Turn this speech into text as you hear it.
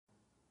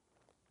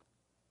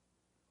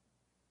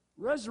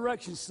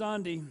Resurrection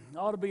Sunday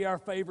ought to be our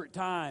favorite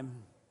time.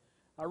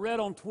 I read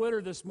on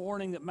Twitter this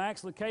morning that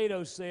Max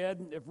Lucado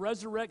said, if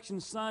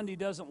Resurrection Sunday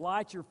doesn't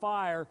light your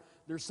fire,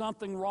 there's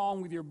something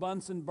wrong with your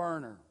Bunsen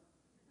burner.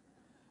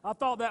 I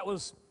thought that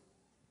was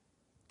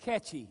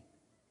catchy.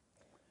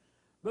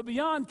 But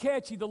beyond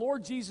catchy, the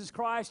Lord Jesus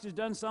Christ has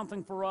done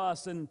something for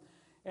us, and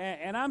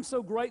I'm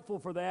so grateful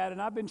for that.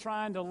 And I've been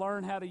trying to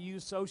learn how to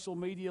use social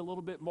media a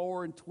little bit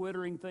more and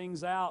twittering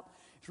things out.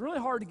 It's really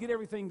hard to get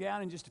everything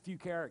down in just a few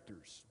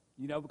characters,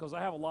 because I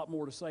have a lot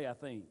more to say, I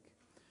think.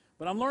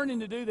 But I'm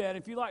learning to do that.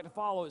 If you like to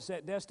follow, it's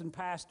at Destin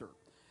Pastor.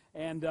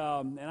 And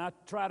I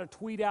try to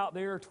tweet out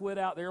there,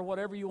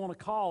 whatever you want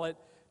to call it,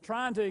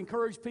 trying to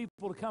encourage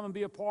people to come and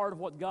be a part of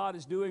what God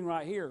is doing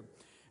right here.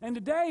 And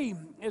today,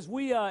 as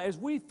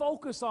we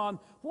focus on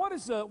what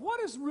is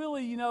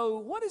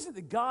it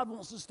that God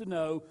wants us to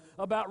know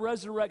about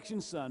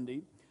Resurrection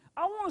Sunday,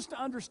 I want us to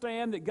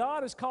understand that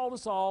God has called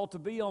us all to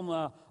be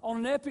on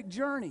an epic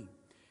journey.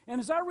 And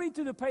as I read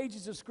through the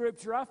pages of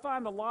Scripture, I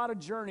find a lot of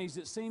journeys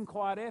that seem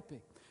quite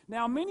epic.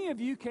 Now, many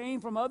of you came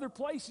from other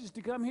places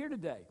to come here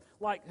today.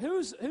 Like,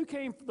 who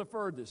came the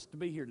furthest to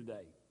be here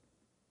today?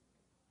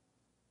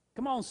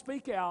 Come on,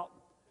 speak out.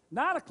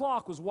 9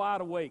 o'clock was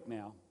wide awake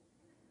now.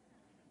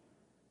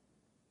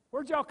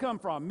 Where'd y'all come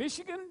from?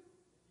 Michigan?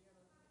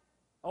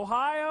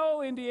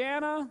 Ohio?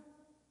 Indiana?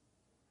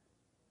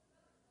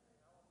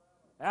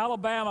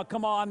 Alabama,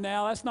 come on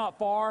now, that's not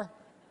far.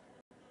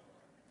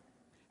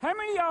 How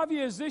many of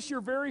you, is this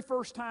your very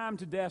first time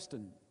to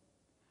Destin?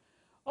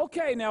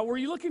 Okay, now, were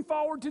you looking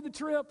forward to the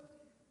trip?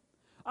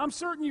 I'm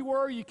certain you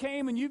were. You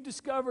came and you've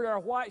discovered our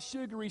white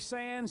sugary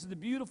sands, the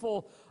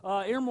beautiful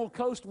Emerald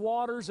Coast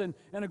waters, and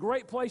a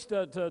great place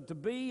to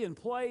be and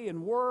play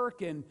and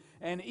work and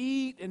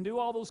eat and do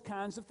all those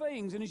kinds of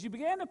things. And as you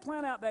began to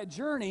plan out that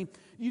journey,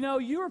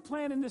 you were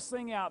planning this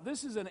thing out.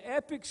 This is an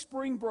epic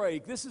spring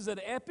break. This is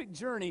an epic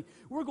journey.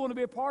 We're going to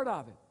be a part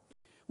of it.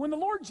 When the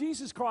Lord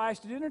Jesus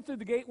Christ had entered through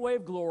the gateway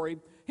of glory,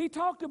 he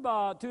talked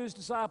to his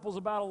disciples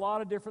about a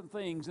lot of different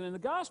things. And in the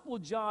Gospel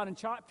of John, in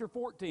chapter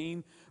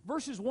 14,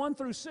 verses 1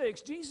 through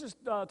 6, Jesus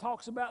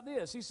talks about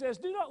this. He says,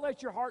 "Do not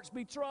let your hearts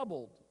be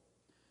troubled.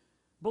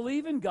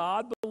 Believe in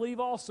God, believe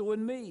also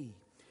in me.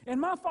 In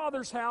my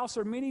Father's house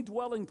are many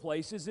dwelling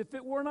places. If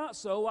it were not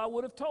so, I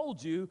would have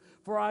told you,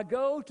 for I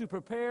go to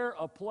prepare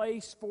a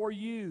place for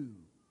you.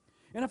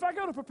 And if I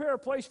go to prepare a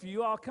place for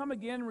you, I'll come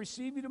again and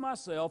receive you to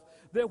myself,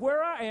 that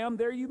where I am,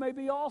 there you may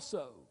be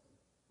also.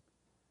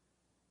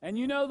 And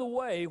you know the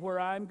way where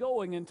I am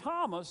going." And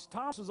Thomas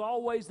was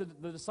always the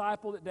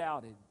disciple that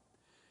doubted.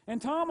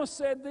 And Thomas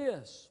said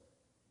this.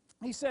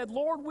 He said,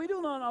 "Lord, we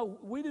do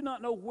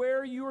not know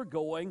where you are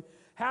going.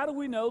 How do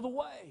we know the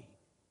way?"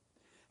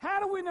 How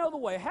do we know the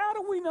way? How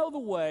do we know the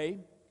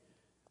way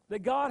that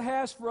God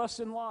has for us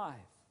in life?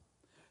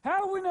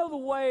 How do we know the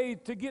way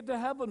to get to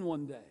heaven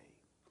one day?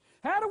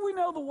 How do we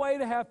know the way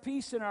to have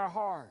peace in our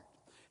heart?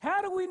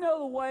 How do we know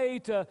the way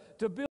to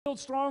build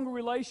stronger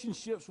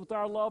relationships with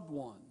our loved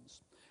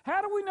ones?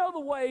 How do we know the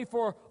way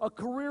for a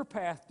career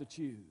path to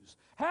choose?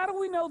 How do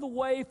we know the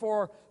way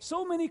for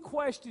so many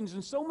questions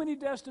and so many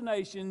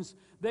destinations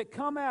that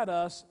come at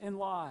us in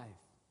life?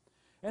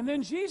 And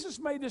then Jesus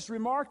made this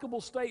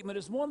remarkable statement.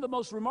 It's one of the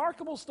most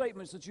remarkable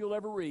statements that you'll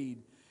ever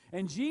read.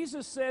 And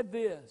Jesus said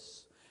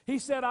this. He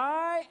said,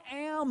 "I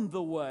am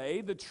the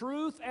way, the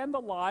truth, and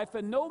the life,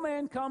 and no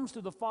man comes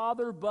to the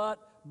Father but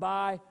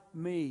by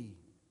me."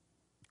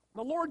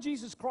 The Lord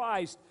Jesus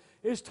Christ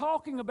is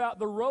talking about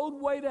the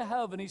roadway to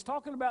heaven. He's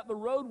talking about the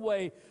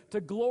roadway to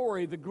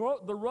glory, the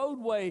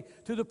roadway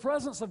to the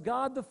presence of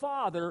God the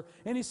Father.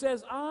 And he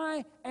says,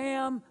 "I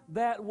am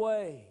that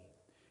way."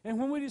 And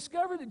when we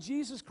discover that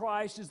Jesus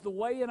Christ is the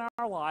way in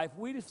our life,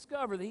 we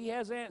discover that he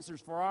has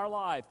answers for our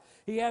life.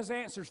 He has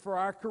answers for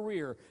our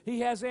career. He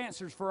has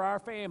answers for our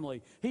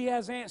family. He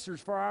has answers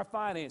for our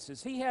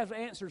finances. He has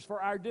answers for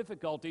our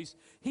difficulties.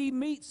 He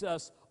meets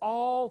us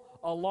all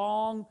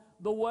along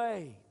the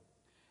way.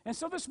 And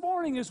so this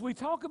morning, as we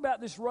talk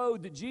about this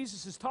road that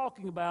Jesus is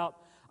talking about,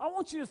 I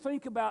want you to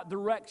think about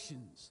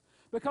directions.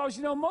 Because,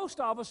 most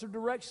of us are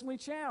directionally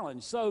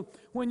challenged. So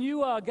when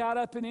you got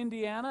up in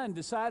Indiana and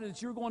decided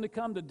that you were going to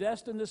come to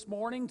Destin this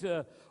morning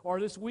or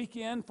this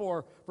weekend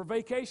for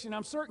vacation,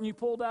 I'm certain you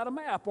pulled out a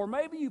map. Or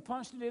maybe you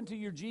punched it into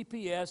your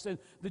GPS and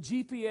the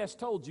GPS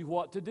told you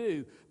what to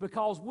do.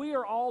 Because we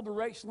are all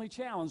directionally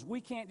challenged.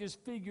 We can't just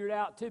figure it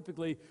out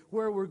typically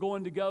where we're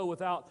going to go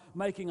without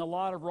making a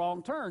lot of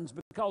wrong turns.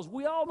 Because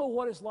we all know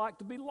what it's like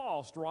to be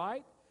lost,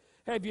 right?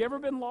 Have you ever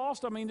been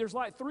lost? I mean, there's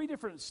like 3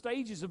 different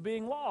stages of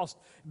being lost.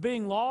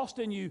 Being lost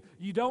and you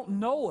don't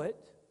know it.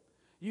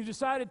 You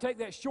decide to take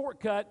that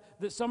shortcut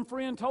that some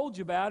friend told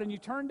you about, and you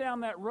turn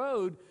down that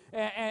road,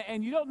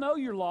 and you don't know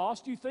you're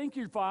lost. You think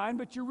you're fine,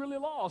 but you're really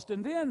lost.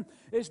 And then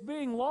it's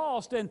being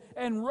lost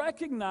and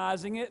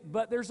recognizing it,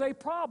 but there's a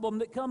problem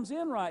that comes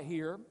in right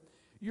here.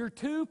 You're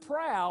too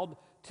proud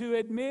to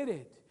admit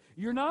it.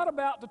 You're not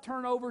about to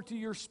turn over to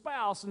your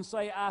spouse and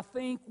say, "I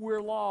think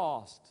we're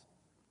lost."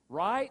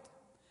 Right?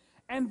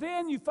 And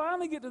then you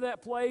finally get to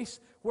that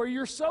place where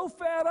you're so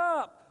fed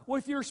up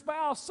with your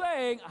spouse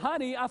saying,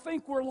 honey, I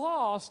think we're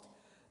lost,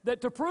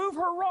 that to prove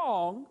her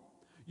wrong,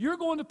 you're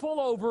going to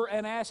pull over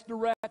and ask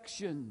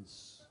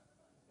directions.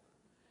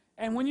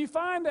 And when you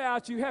find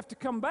out, you have to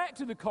come back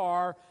to the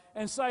car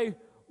and say,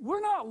 we're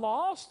not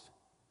lost.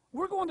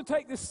 We're going to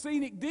take this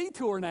scenic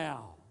detour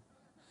now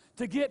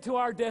to get to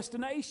our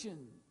destination.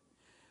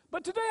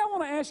 But today I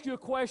want to ask you a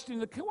question.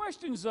 The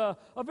question's a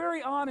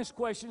very honest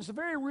question. It's a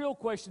very real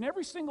question.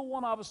 Every single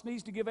one of us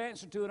needs to give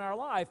answer to in our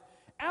life.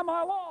 Am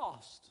I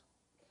lost?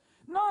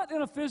 Not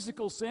in a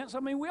physical sense.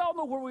 I mean, we all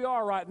know where we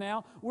are right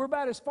now. We're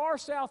about as far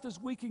south as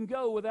we can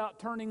go without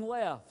turning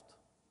left,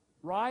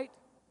 right?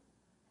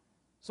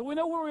 So we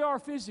know where we are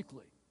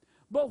physically.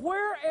 But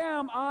where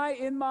am I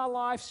in my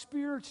life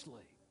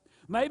spiritually?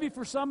 Maybe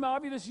for some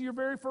of you, this is your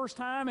very first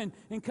time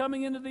in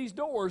coming into these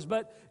doors,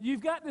 but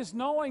you've got this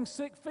gnawing,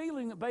 sick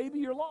feeling that maybe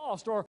you're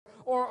lost,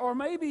 or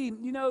maybe,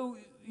 you know,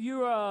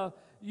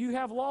 you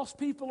have lost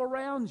people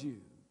around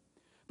you.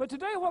 But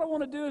today what I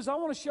want to do is I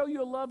want to show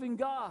you a loving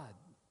God.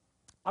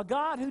 A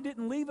God who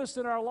didn't leave us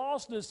in our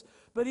lostness,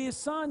 but His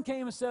Son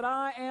came and said,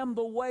 I am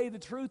the way, the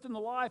truth, and the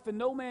life, and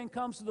no man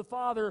comes to the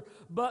Father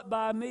but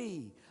by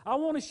me. I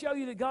want to show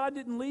you that God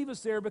didn't leave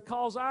us there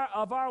because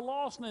of our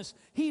lostness.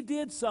 He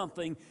did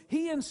something.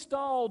 He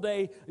installed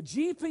a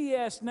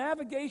GPS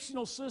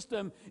navigational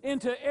system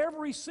into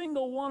every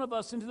single one of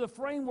us, into the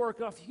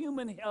framework of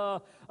human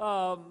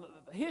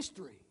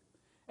history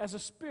as a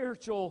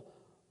spiritual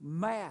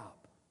map.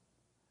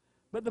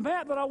 But the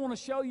map that I want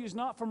to show you is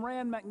not from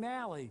Rand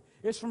McNally.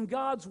 It's from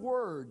God's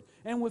Word.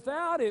 And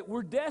without it,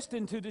 we're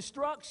destined to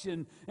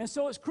destruction. And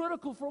so it's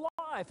critical for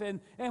life. And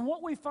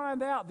what we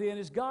find out then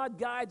is God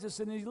guides us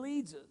and He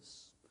leads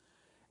us.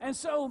 And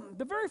so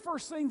the very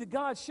first thing that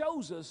God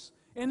shows us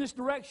in this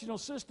directional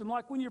system,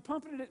 like when you're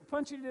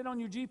punching it on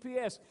your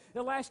GPS,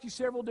 it'll ask you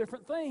several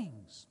different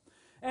things.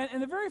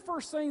 And the very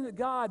first thing that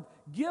God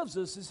gives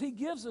us is He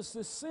gives us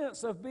this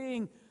sense of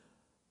being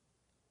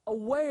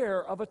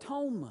aware of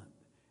atonement.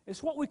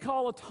 It's what we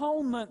call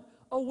atonement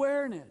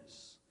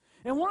awareness.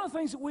 And one of the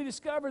things that we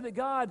discover that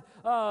God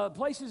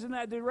places in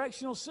that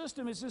directional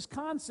system is this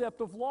concept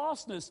of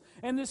lostness,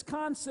 and this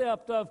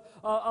concept of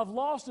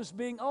lostness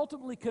being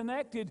ultimately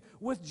connected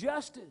with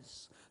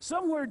justice.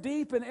 Somewhere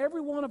deep in every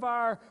one of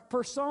our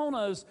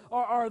personas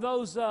are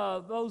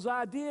those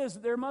ideas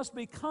that there must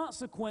be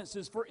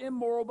consequences for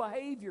immoral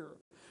behavior.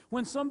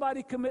 When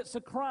somebody commits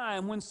a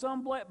crime, when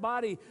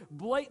somebody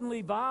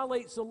blatantly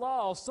violates the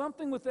law,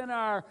 something within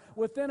our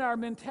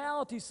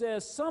mentality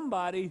says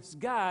somebody's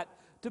got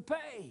to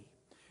pay.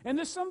 And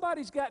this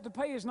somebody's got to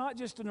pay is not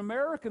just an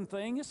American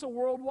thing, it's a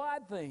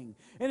worldwide thing.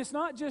 And it's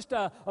not just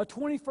a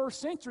 21st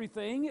century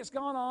thing, it's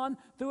gone on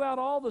throughout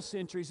all the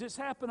centuries. It's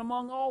happened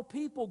among all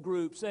people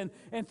groups and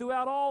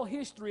throughout all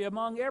history,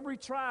 among every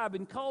tribe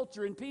and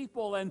culture and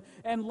people and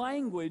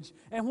language.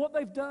 And what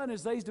they've done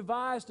is they've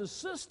devised a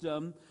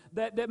system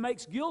that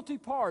makes guilty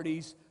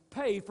parties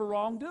pay for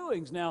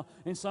wrongdoings. Now,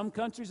 in some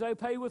countries they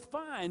pay with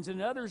fines,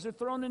 and others are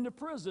thrown into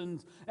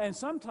prisons, and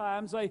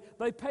sometimes they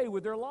pay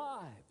with their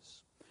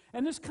lives.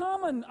 And this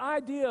common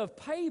idea of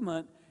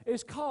payment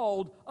is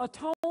called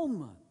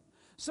atonement.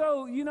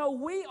 So, you know,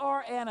 we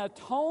are an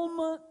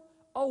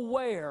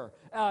atonement-aware,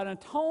 an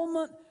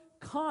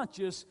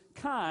atonement-conscious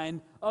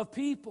kind of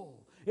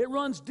people. It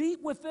runs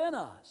deep within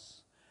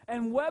us.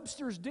 And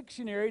Webster's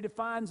dictionary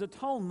defines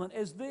atonement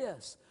as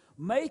this: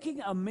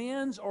 making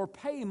amends or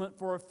payment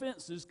for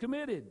offenses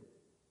committed.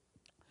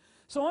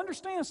 So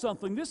understand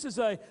something. This is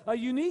a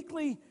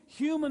uniquely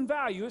human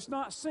value. It's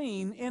not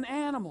seen in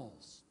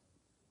animals.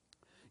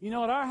 You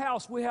know, at our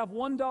house, we have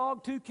 1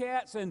 dog, 2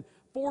 cats, and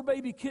 4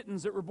 baby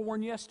kittens that were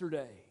born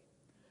yesterday.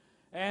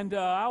 And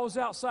I was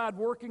outside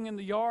working in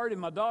the yard, and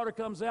my daughter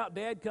comes out,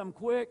 Dad, come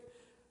quick.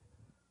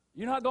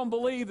 You're not going to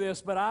believe this,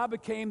 but I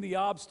became the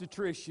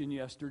obstetrician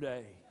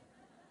yesterday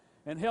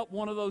and helped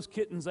one of those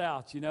kittens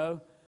out, you know.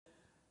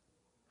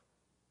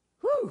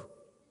 Whew!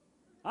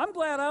 I'm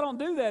glad I don't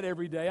do that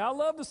every day. I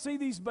love to see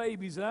these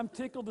babies, and I'm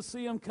tickled to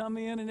see them come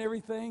in and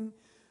everything.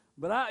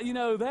 But you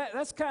know,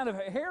 that's kind of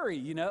hairy,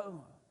 you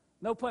know.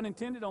 No pun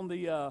intended on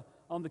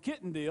the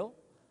kitten deal.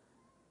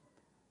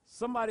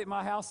 Somebody at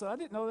my house said, I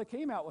didn't know they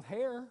came out with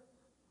hair.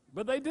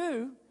 But they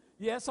do.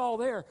 Yeah, it's all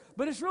there.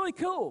 But it's really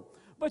cool.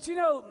 But you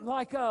know,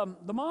 like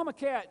the mama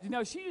cat, you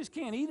know, she just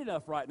can't eat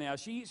enough right now.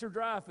 She eats her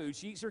dry food.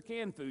 She eats her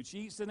canned food. She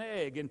eats an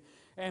egg.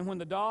 And when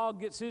the dog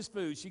gets his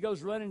food, she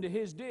goes running to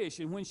his dish.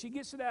 And when she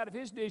gets it out of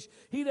his dish,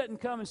 he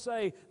doesn't come and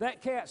say,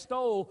 that cat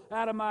stole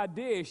out of my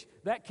dish.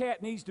 That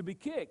cat needs to be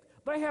kicked.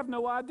 They have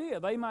no idea.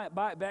 They might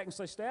bite back and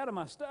say, stay out of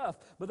my stuff,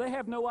 but they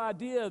have no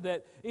idea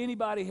that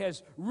anybody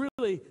has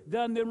really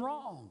done them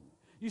wrong.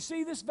 You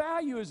see, this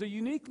value is a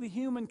uniquely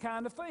human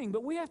kind of thing,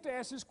 but we have to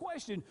ask this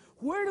question: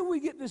 where do we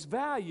get this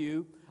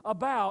value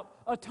about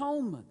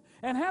atonement?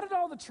 And how did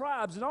all the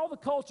tribes and all the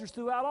cultures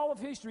throughout all of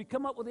history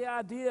come up with the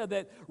idea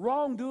that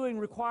wrongdoing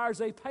requires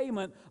a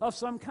payment of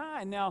some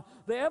kind? Now,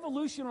 the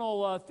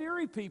evolutional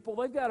theory people,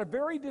 they've got a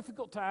very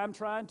difficult time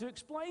trying to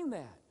explain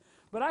that.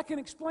 But I can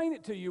explain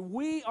it to you.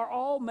 We are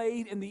all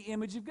made in the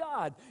image of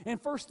God. In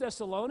 1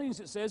 Thessalonians,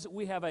 it says that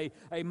we have a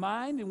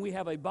mind, and we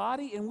have a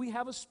body, and we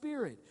have a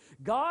spirit.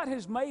 God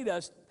has made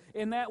us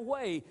in that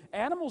way.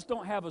 Animals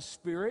don't have a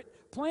spirit.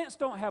 Plants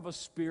don't have a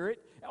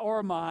spirit or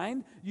a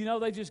mind. You know,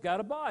 they just got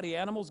a body.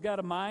 Animals got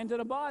a mind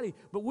and a body.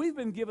 But we've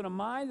been given a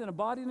mind and a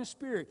body and a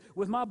spirit.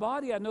 With my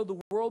body, I know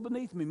the world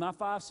beneath me, my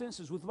five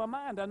senses. With my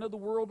mind, I know the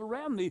world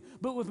around me.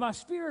 But with my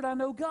spirit, I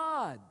know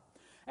God.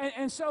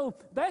 And so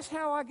that's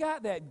how I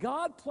got that.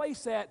 God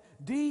placed that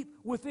deep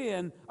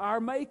within our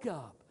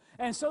makeup.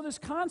 And so this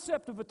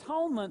concept of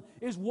atonement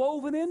is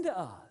woven into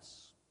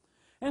us.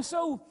 And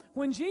so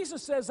when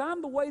Jesus says,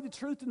 I'm the way, the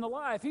truth, and the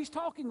life, he's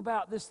talking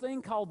about this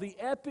thing called the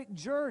epic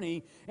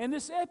journey. And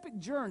this epic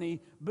journey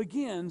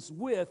begins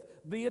with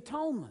the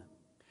atonement.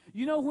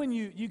 You know, when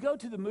you go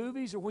to the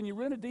movies or when you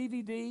rent a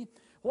DVD,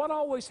 what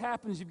always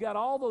happens, you've got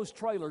all those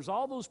trailers,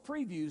 all those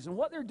previews, and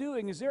what they're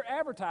doing is they're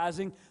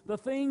advertising the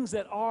things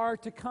that are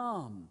to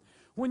come.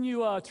 When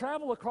you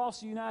travel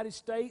across the United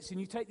States and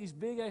you take these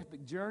big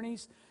epic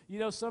journeys, you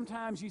know,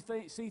 sometimes you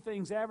see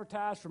things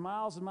advertised for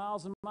miles and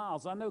miles and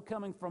miles. I know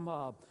coming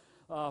from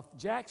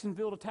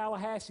Jacksonville to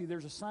Tallahassee,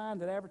 there's a sign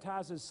that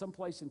advertises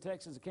someplace in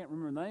Texas, I can't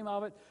remember the name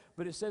of it,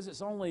 but it says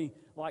it's only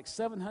like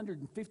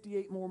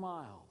 758 more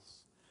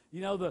miles.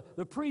 You know,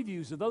 the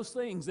previews of those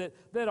things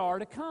that are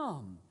to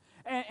come.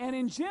 And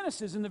in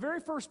Genesis, in the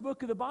very first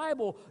book of the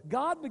Bible,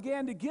 God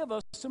began to give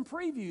us some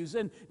previews.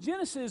 And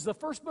Genesis, the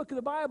first book of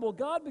the Bible,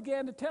 God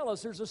began to tell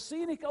us there's a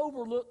scenic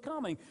overlook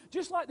coming.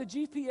 Just like the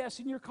GPS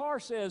in your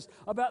car says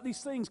about these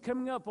things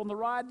coming up on the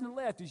right and the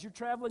left as you're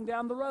traveling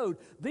down the road.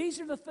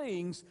 These are the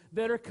things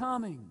that are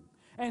coming.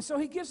 And so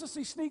he gives us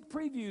these sneak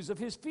previews of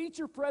his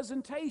feature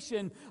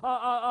presentation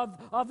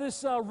of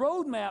this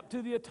roadmap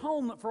to the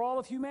atonement for all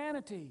of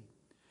humanity.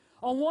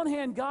 On one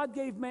hand, God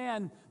gave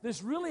man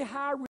this really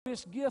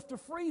high-risk gift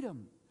of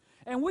freedom.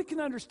 And we can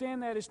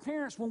understand that as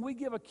parents when we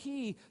give a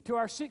key to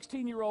our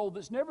 16-year-old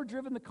that's never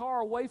driven the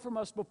car away from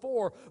us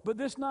before, but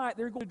this night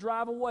they're going to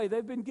drive away.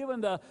 They've been given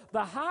the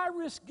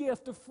high-risk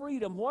gift of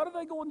freedom. What are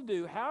they going to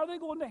do? How are they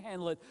going to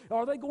handle it?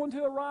 Are they going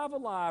to arrive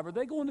alive? Are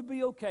they going to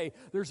be okay?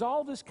 There's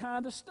all this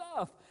kind of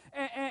stuff.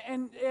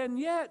 And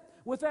yet,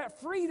 with that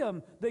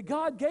freedom that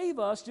God gave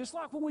us, just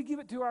like when we give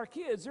it to our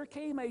kids, there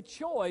came a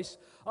choice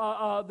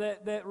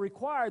that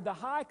required the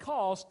high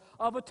cost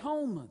of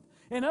atonement.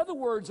 In other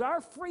words, our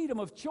freedom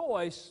of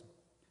choice,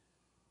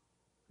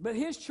 but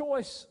His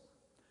choice,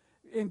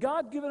 and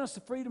God given us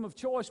the freedom of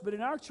choice, but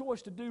in our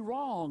choice to do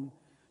wrong,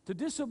 to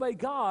disobey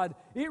God,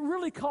 it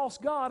really costs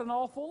God an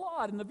awful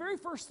lot. And the very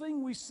first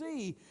thing we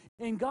see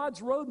in God's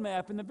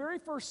roadmap, in the very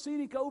first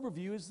scenic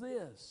overview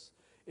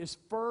is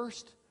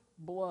first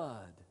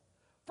blood.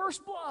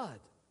 First blood.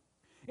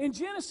 In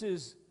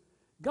Genesis,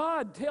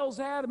 God tells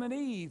Adam and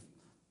Eve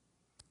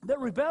that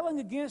rebelling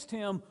against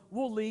Him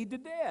will lead to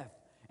death.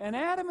 And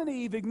Adam and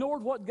Eve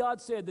ignored what God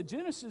said. The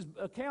Genesis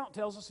account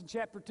tells us in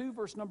chapter 2,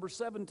 verse number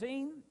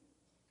 17,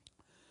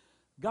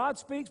 God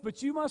speaks,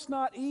 but you must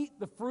not eat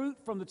the fruit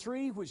from the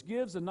tree which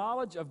gives the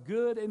knowledge of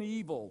good and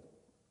evil.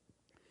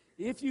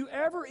 If you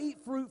ever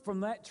eat fruit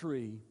from that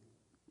tree,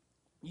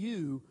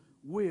 you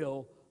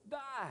will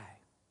die.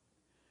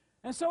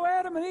 And so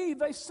Adam and Eve,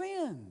 they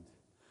sinned.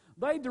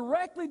 They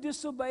directly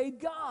disobeyed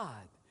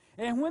God.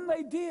 And when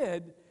they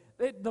did,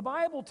 the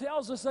Bible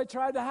tells us they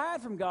tried to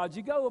hide from God.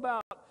 You go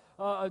about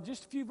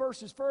just a few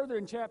verses further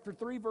in chapter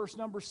 3, verse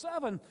number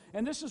 7,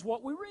 and this is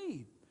what we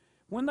read.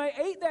 When they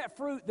ate that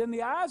fruit, then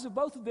the eyes of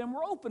both of them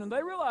were open, and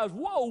they realized,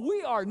 whoa,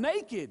 we are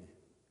naked.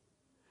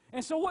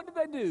 And so what did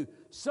they do?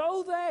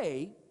 So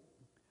they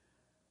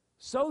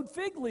sewed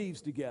fig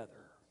leaves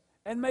together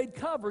and made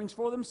coverings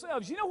for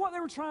themselves. You know what they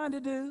were trying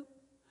to do?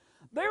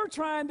 They were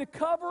trying to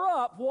cover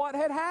up what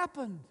had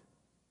happened.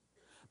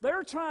 They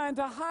were trying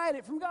to hide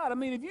it from God. I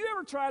mean, have you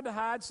ever tried to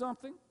hide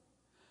something?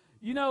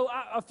 You know,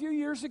 a few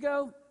years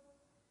ago,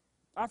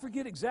 I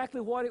forget exactly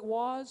what it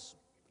was,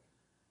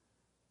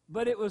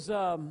 but it was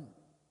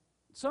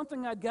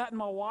something I'd gotten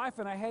my wife,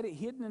 and I had it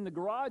hidden in the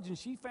garage, and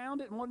she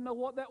found it and wanted to know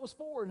what that was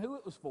for and who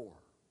it was for.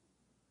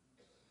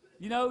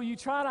 You know, you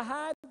try to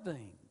hide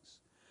things.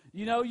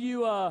 You know,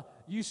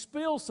 you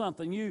spill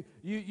something.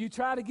 You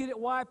try to get it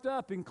wiped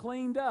up and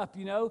cleaned up.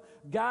 You know,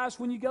 guys,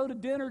 when you go to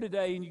dinner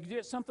today and you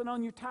get something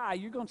on your tie,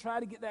 you're going to try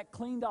to get that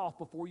cleaned off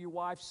before your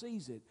wife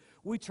sees it.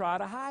 We try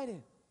to hide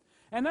it.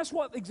 And that's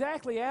what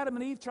exactly Adam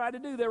and Eve tried to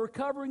do. They were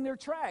covering their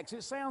tracks.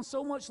 It sounds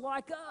so much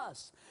like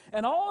us.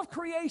 And all of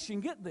creation,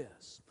 get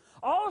this,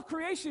 all of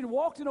creation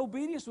walked in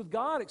obedience with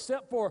God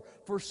except for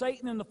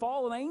Satan and the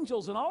fallen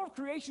angels. And all of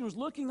creation was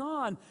looking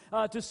on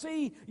to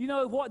see, you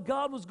know, what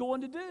God was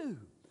going to do.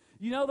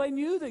 You know, they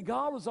knew that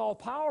God was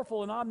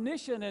all-powerful and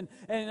omniscient. And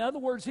in other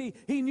words,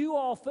 He knew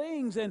all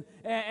things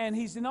and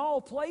He's in all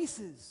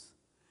places.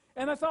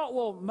 And I thought,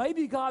 well,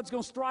 maybe God's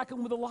going to strike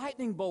them with a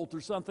lightning bolt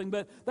or something.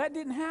 But that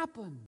didn't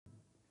happen.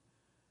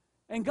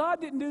 And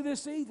God didn't do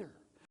this either.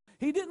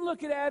 He didn't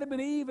look at Adam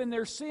and Eve and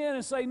their sin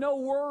and say, no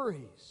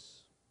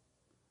worries.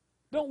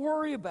 Don't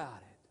worry about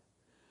it.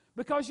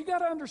 Because you got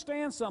to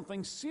understand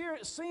something.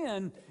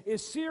 Sin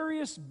is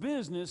serious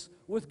business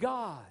with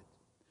God.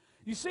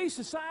 You see,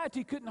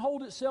 society couldn't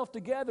hold itself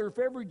together if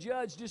every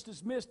judge just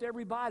dismissed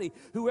everybody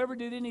who ever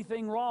did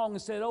anything wrong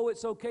and said, oh,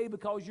 it's okay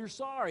because you're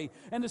sorry.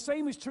 And the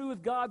same is true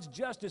with God's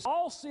justice.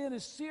 All sin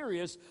is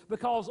serious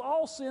because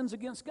all sin's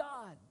against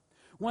God.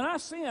 When I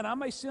sin, I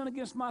may sin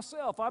against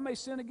myself. I may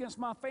sin against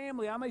my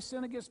family. I may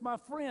sin against my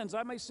friends.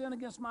 I may sin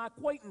against my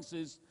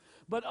acquaintances.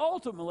 But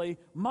ultimately,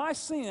 my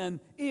sin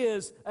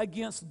is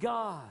against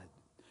God.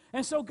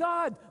 And so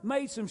God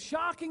made some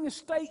shocking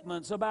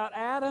statements about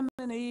Adam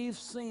and Eve's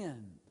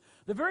sin.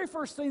 The very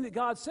first thing that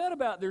God said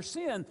about their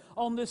sin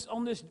on this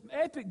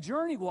epic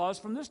journey was,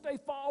 from this day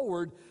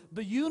forward,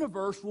 the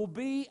universe will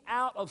be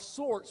out of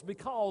sorts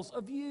because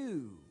of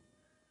you.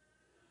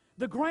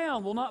 The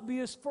ground will not be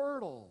as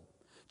fertile.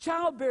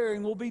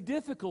 Childbearing will be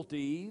difficult,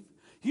 Eve.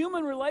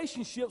 Human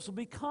relationships will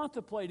be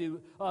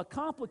complicated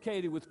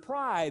with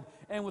pride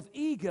and with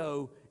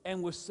ego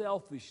and with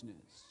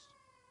selfishness.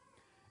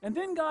 And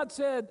then God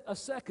said a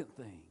second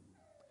thing.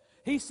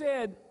 He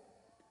said,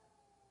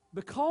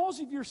 because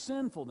of your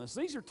sinfulness,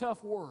 these are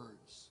tough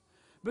words,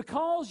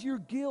 because you're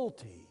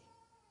guilty,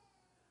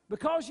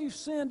 because you've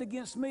sinned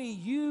against me,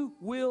 you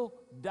will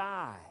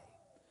die.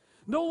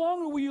 No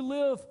longer will you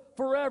live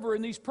forever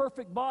in these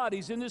perfect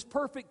bodies, in this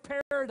perfect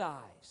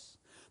paradise.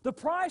 The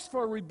price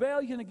for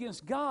rebellion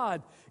against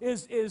God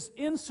is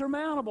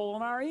insurmountable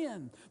on our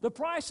end. The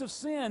price of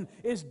sin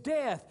is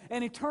death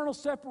and eternal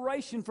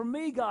separation from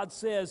me, God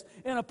says,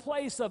 in a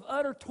place of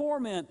utter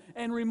torment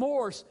and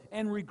remorse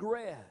and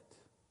regret.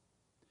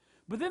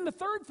 But then the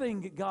third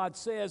thing that God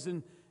says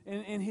in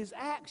His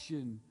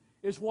action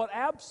is what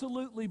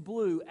absolutely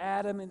blew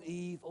Adam and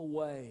Eve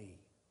away.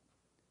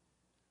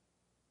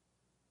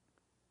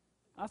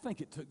 I think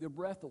it took their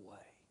breath away.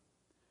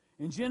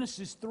 In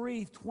Genesis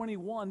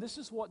 3:21, this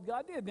is what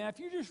God did. Now, if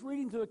you're just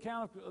reading the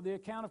account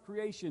of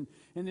creation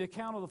and the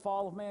account of the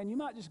fall of man, you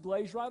might just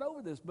glaze right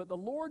over this. But the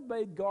Lord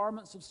made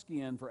garments of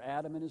skin for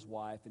Adam and his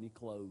wife, and He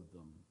clothed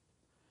them.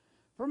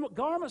 From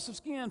garments of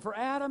skin for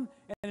Adam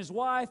and his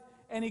wife,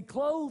 and He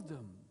clothed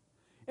them.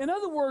 In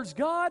other words,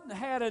 God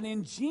had an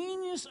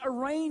ingenious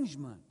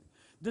arrangement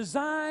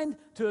designed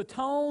to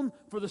atone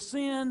for the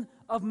sin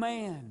of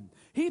man.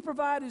 He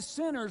provided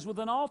sinners with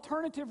an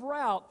alternative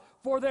route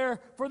for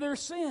their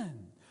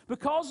sin.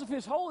 Because of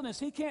His holiness,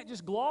 He can't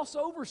just gloss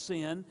over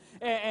sin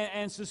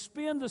and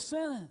suspend the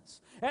sentence.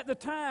 At the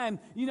time,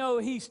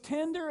 He's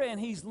tender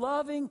and He's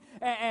loving,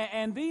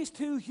 and these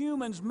two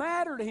humans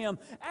matter to Him.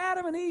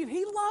 Adam and Eve,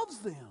 He loves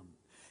them.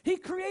 He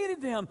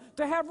created them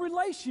to have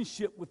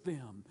relationship with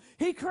them.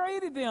 He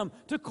created them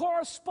to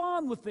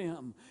correspond with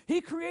them.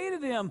 He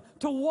created them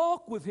to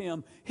walk with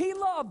Him. He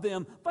loved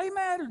them. They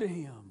matter to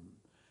Him.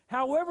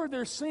 However,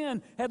 their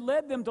sin had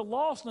led them to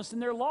lostness,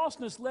 and their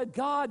lostness led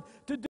God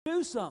to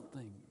do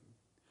something.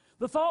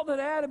 The thought that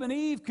Adam and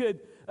Eve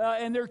could,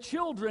 and their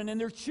children and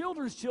their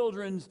children's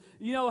children,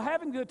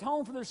 having to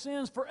atone for their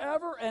sins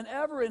forever and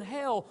ever in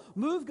hell,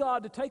 moved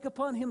God to take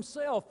upon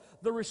Himself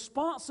the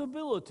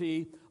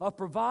responsibility of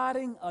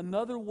providing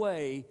another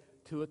way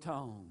to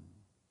atone.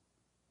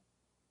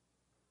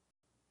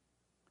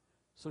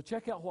 So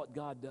check out what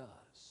God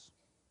does.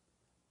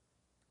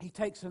 He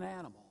takes an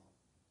animal.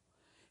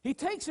 He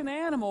takes an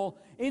animal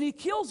and He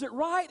kills it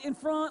right in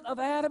front of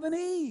Adam and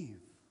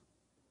Eve.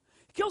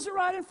 He kills it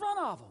right in front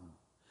of them.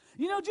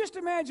 Just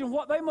imagine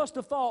what they must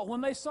have thought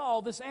when they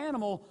saw this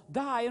animal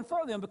die in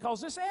front of them,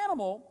 because this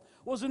animal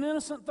was an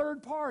innocent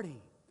third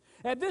party.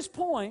 At this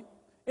point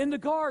in the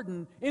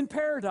garden, in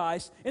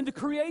paradise, in the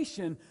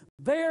creation,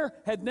 there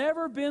had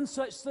never been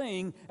such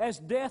thing as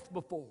death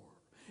before.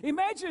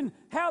 Imagine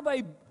how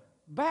they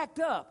backed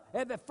up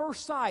at the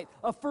first sight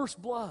of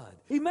first blood.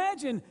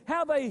 Imagine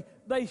how they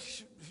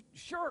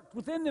shirked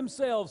within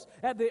themselves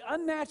at the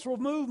unnatural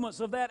movements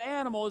of that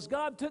animal as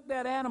God took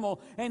that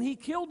animal and He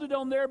killed it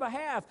on their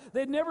behalf.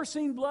 They'd never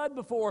seen blood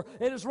before.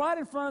 It was right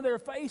in front of their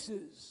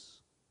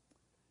faces.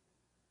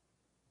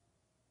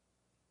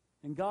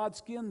 And God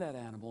skinned that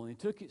animal, and He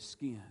took its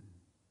skin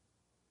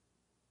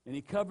and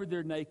He covered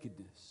their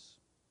nakedness,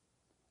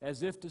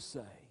 as if to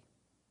say,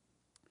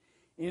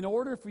 in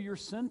order for your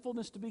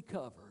sinfulness to be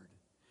covered,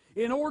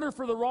 in order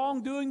for the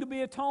wrongdoing to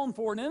be atoned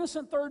for, an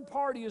innocent third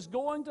party is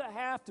going to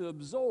have to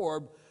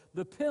absorb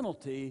the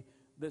penalty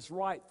that's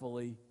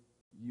rightfully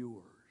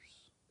yours.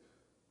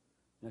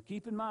 Now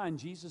keep in mind,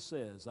 Jesus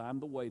says, I'm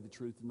the way, the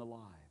truth, and the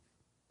life.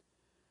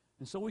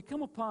 And so we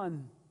come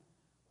upon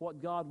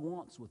what God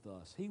wants with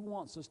us. He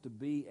wants us to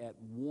be at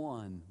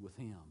one with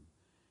Him.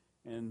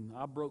 And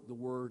I broke the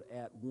word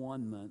at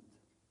one-ment,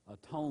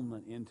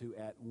 atonement, into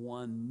at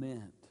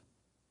one-ment.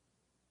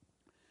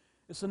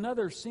 It's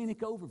another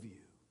scenic overview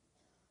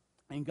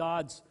in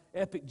God's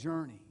epic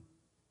journey.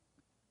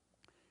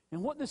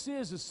 And what this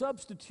is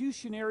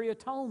substitutionary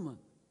atonement.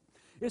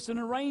 It's an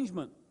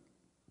arrangement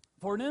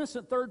for an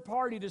innocent third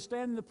party to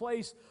stand in the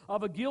place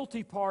of a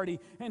guilty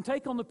party and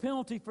take on the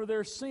penalty for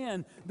their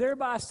sin,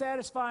 thereby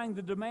satisfying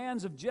the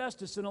demands of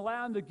justice and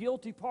allowing the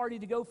guilty party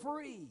to go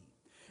free.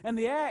 And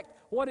the act,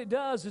 what it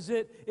does is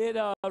it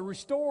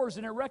restores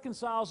and it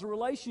reconciles a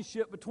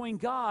relationship between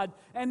God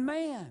and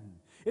man.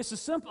 It's a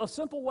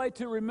simple way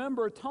to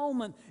remember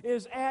atonement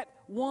is at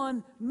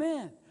one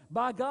meant.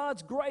 By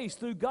God's grace,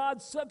 through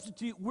God's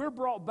substitute, we're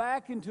brought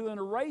back into a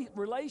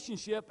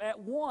relationship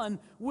at one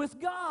with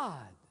God.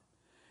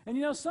 And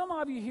you know, some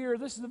of you here,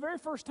 this is the very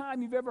first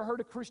time you've ever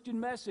heard a Christian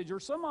message, or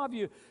some of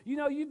you, you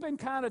know, you've been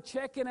kind of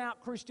checking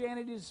out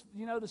Christianity,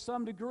 you know, to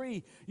some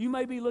degree. You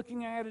may be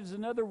looking at it as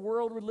another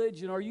world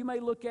religion, or you may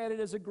look at it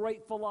as a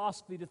great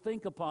philosophy to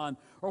think upon,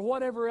 or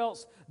whatever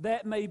else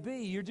that may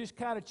be. You're just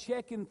kind of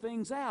checking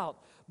things out.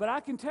 But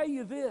I can tell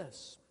you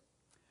this,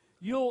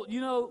 you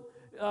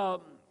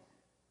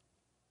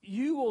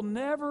will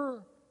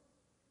never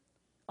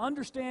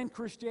understand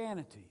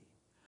Christianity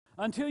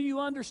until you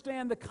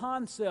understand the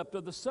concept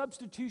of the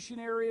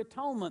substitutionary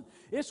atonement.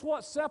 It's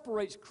what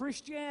separates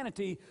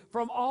Christianity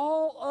from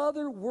all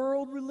other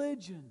world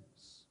religions.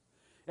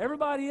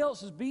 Everybody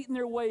else is beating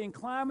their way and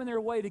climbing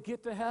their way to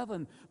get to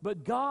heaven,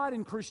 but God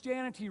in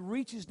Christianity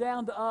reaches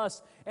down to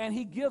us and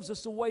He gives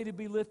us a way to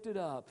be lifted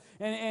up.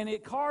 And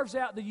it carves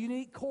out the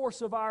unique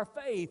course of our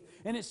faith,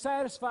 and it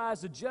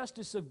satisfies the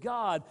justice of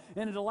God,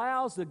 and it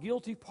allows the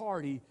guilty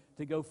party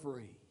to go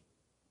free.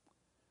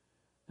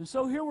 And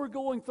so here we're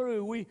going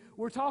through,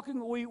 we've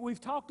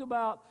talked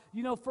about,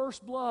 you know,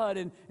 first blood,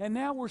 and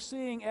now we're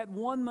seeing at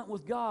one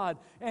with God.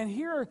 And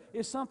here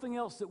is something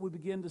else that we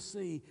begin to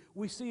see.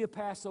 We see a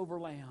Passover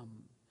lamb.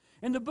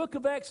 In the book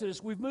of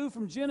Exodus, we've moved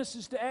from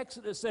Genesis to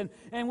Exodus,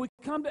 and we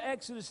come to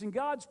Exodus, and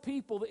God's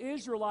people, the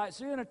Israelites,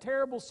 they're in a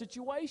terrible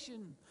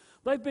situation.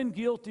 They've been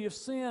guilty of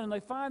sin, and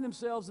they find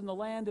themselves in the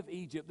land of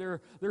Egypt.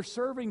 They're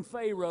serving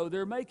Pharaoh.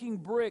 They're making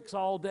bricks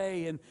all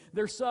day, and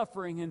they're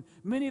suffering, and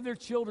many of their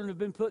children have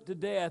been put to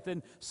death.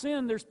 And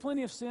sin, there's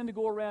plenty of sin to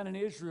go around in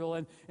Israel,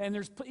 and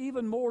there's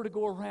even more to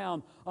go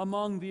around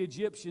among the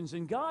Egyptians.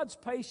 And God's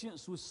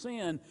patience with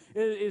sin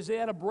is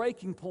at a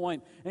breaking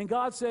point. And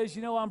God says,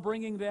 you know, I'm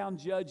bringing down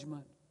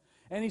judgment.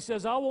 And He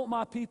says, I want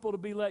my people to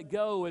be let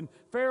go. And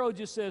Pharaoh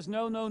just says,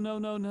 no, no, no,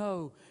 no,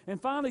 no.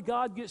 And finally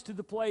God gets to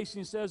the place and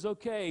He says,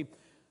 okay,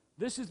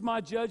 this is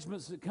my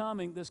judgment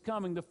that's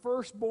coming. The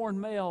firstborn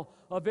male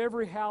of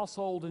every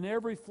household and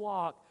every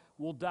flock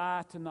will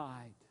die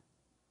tonight.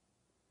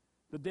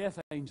 The death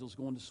angel's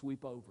going to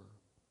sweep over.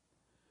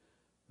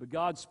 But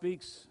God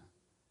speaks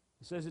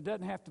and says it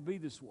doesn't have to be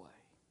this way.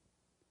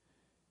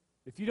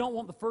 If you don't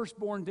want the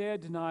firstborn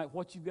dead tonight,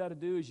 what you've got to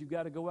do is you've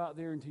got to go out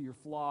there into your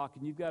flock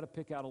and you've got to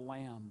pick out a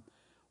lamb.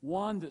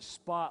 One that's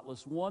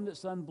spotless, one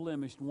that's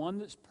unblemished, one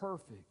that's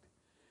perfect.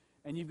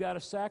 And you've got to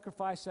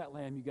sacrifice that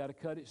lamb. You've got to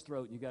cut its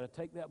throat. And you've got to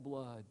take that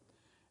blood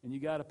and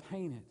you've got to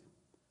paint it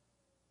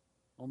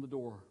on the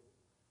door,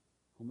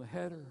 on the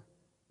header,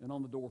 and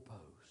on the doorpost.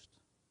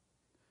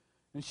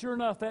 And sure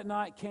enough, that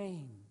night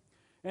came.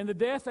 And the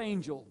death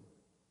angel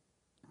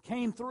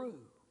came through.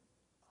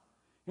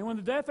 And when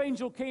the death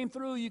angel came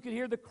through, you could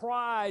hear the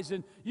cries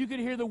and you could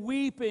hear the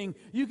weeping.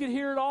 You could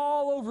hear it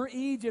all over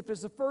Egypt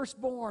as the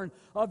firstborn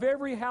of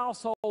every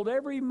household,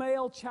 every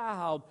male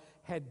child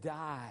had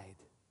died.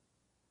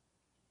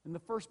 And the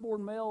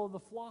firstborn male of the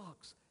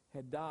flocks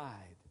had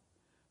died.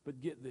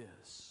 But get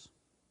this.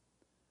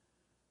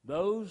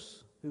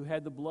 Those who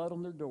had the blood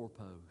on their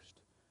doorpost,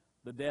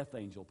 the death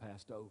angel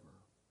passed over.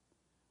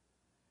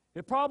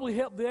 It probably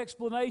helped the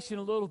explanation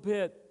a little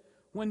bit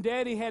when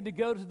Daddy had to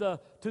go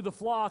to the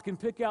flock and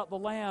pick out the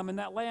lamb, and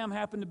that lamb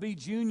happened to be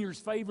Junior's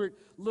favorite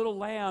little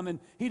lamb, and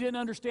he didn't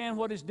understand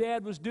what his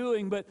dad was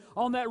doing, but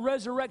on that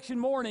resurrection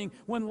morning,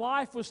 when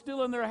life was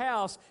still in their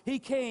house, he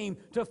came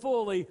to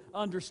fully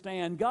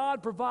understand.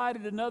 God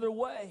provided another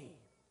way.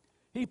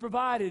 He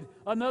provided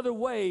another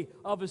way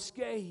of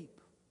escape.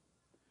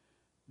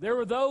 There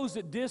were those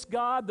that dissed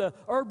God. The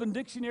Urban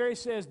Dictionary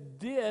says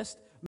dissed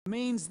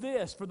means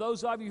this. For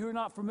those of you who are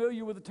not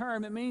familiar with the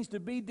term, it means to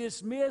be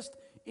dismissed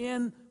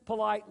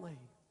impolitely.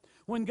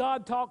 When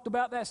God talked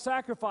about that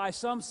sacrifice,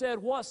 some said,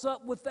 what's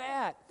up with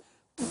that?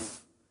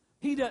 Pfft,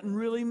 He doesn't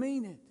really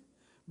mean it.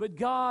 But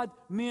God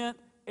meant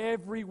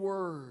every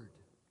word.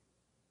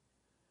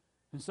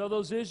 And so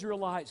those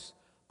Israelites,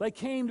 they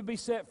came to be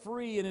set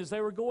free. And as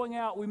they were going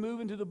out, we move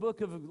into the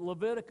book of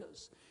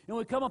Leviticus. And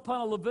we come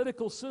upon a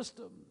Levitical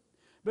system.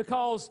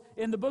 Because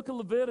in the book of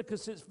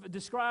Leviticus, it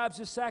describes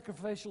this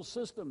sacrificial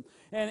system.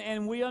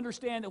 And we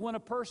understand that when a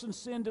person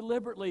sinned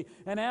deliberately,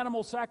 an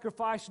animal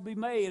sacrifice would be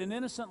made. An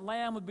innocent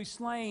lamb would be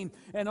slain.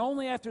 And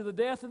only after the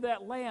death of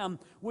that lamb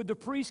would the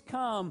priest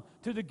come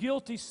to the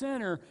guilty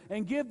sinner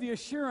and give the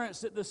assurance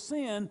that the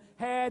sin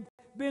had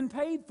been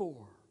paid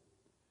for.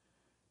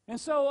 And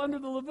so under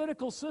the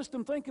Levitical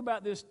system, think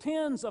about this,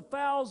 tens of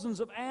thousands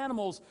of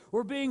animals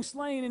were being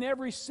slain in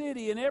every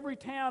city, in every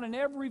town, in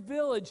every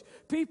village.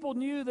 People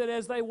knew that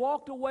as they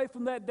walked away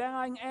from that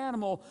dying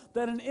animal,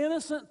 that an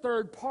innocent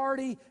third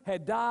party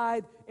had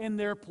died in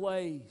their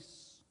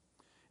place.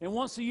 And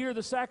once a year,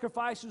 the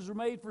sacrifices were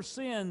made for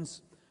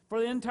sins for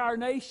the entire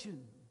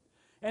nation.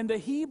 And the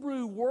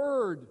Hebrew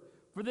word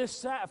for this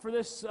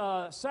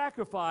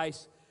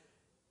sacrifice,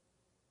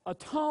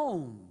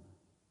 atone,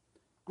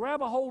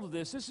 Grab a hold of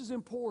this. This is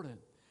important.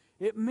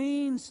 It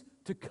means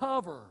to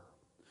cover.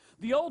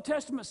 The Old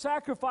Testament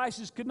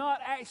sacrifices could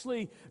not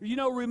actually,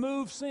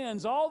 remove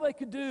sins. All they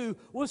could do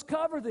was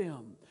cover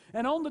them.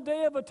 And on the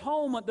Day of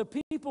Atonement, the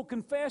people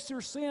confessed their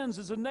sins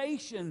as a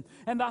nation,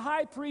 and the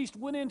high priest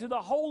went into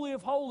the Holy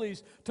of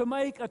Holies to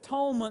make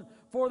atonement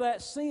for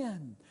that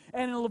sin.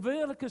 And in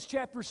Leviticus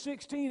chapter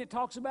 16, it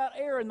talks about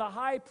Aaron, the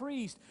high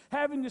priest,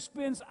 having to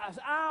spend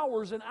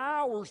hours and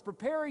hours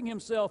preparing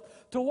himself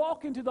to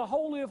walk into the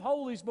Holy of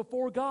Holies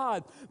before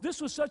God. This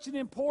was such an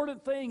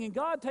important thing, and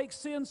God takes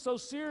sin so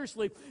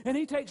seriously, and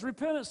He takes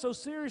repentance so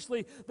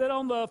seriously that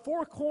on the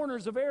four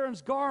corners of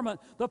Aaron's garment,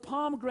 the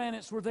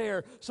pomegranates were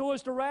there so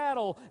as to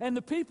rattle, and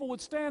the people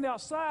would stand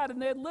outside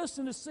and they'd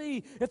listen to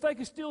see if they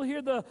could still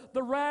hear the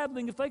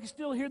rattling, if they could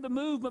still hear the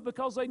movement,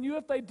 because they knew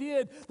if they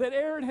did that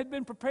Aaron had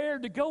been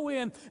prepared to go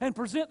in and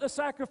present the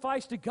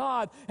sacrifice to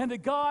God, and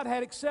that God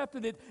had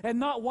accepted it and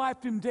not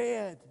wiped him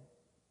dead.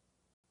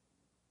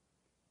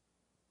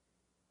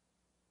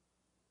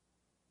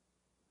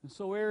 And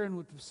so Aaron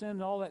would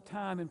spend all that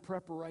time in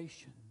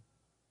preparation.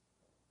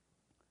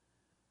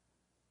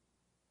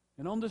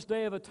 And on this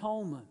Day of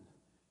Atonement,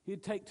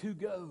 he'd take 2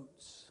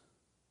 goats,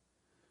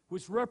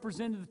 which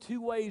represented the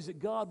 2 ways that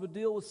God would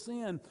deal with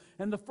sin.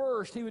 And the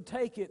first, he would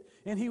take it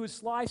and he would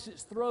slice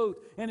its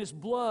throat, and its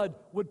blood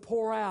would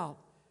pour out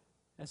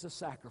as a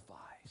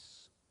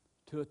sacrifice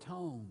to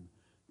atone,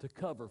 to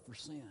cover for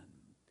sin.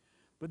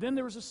 But then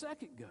there was a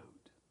second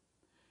goat,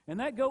 and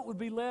that goat would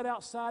be led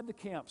outside the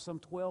camp some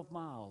 12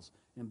 miles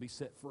and be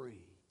set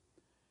free.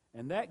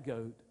 And that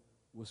goat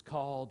was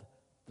called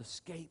the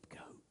scapegoat.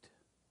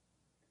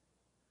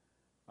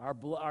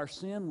 Our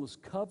sin was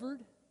covered,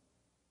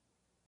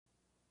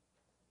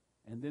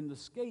 and then the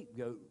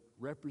scapegoat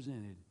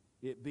represented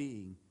it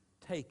being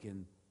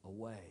taken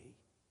away.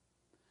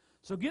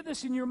 So get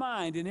this in your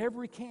mind. In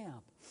every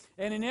camp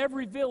and in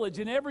every village,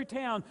 in every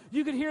town,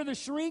 you could hear the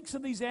shrieks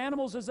of these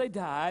animals as they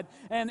died.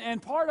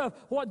 And part of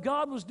what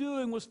God was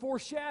doing was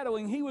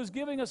foreshadowing. He was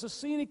giving us a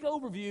scenic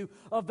overview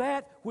of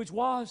that which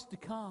was to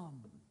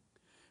come.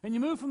 And you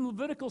move from the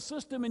Levitical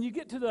system and you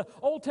get to the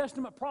Old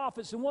Testament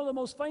prophets. And one of the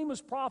most famous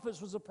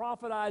prophets was the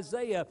prophet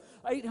Isaiah.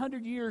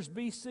 800 years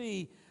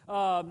B.C.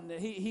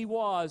 He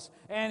was.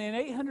 And in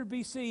 800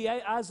 B.C.,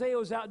 Isaiah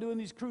was out doing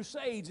these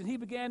crusades, and he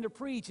began to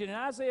preach. And in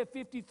Isaiah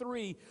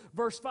 53,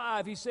 verse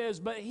 5, he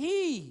says, "But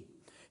he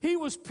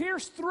was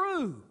pierced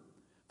through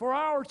for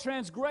our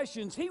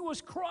transgressions. He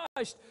was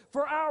crushed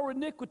for our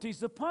iniquities.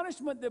 The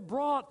punishment that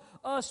brought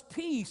us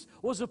peace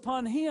was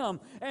upon him,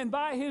 and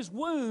by his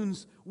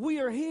wounds we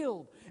are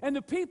healed." And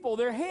the people,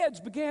 their heads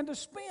began to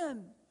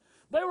spin.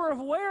 They were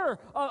aware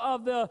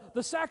of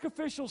the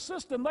sacrificial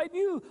system. They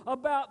knew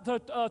about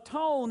to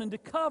atone and to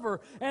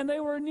cover, and they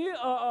were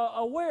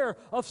aware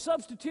of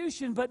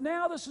substitution. But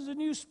now this is a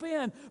new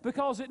spin,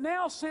 because it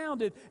now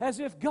sounded as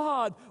if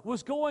God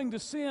was going to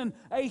send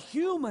a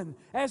human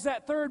as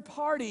that third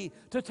party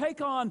to take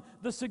on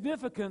the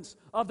significance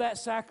of that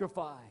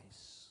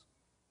sacrifice.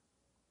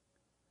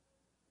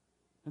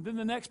 And then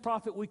the next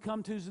prophet we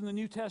come to is in the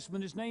New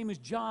Testament. His name is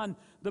John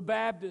the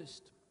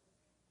Baptist.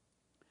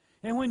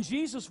 And when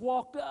Jesus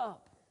walked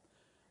up,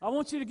 I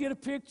want you to get a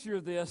picture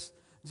of this.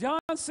 John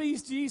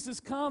sees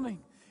Jesus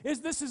coming.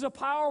 This is a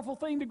powerful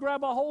thing to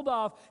grab a hold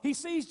of. He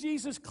sees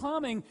Jesus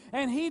coming,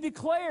 and he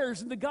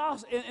declares in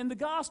the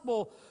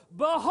gospel,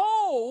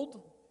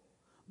 "Behold,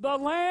 the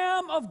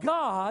Lamb of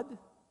God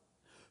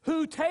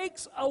who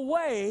takes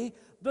away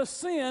the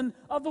sin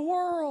of the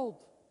world."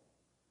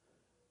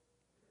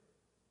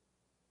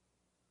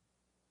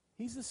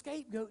 He's the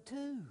scapegoat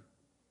too.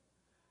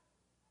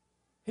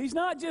 He's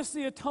not just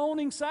the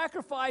atoning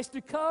sacrifice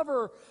to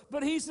cover,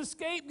 but he's the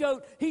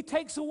scapegoat. He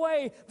takes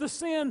away the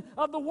sin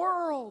of the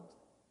world.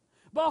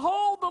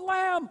 Behold the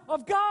Lamb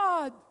of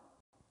God.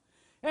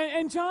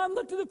 And John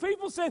looked at the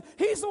people and said,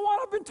 "He's the one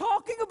I've been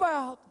talking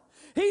about.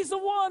 He's the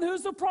one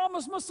who's the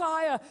promised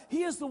Messiah.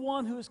 He is the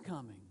one who is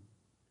coming."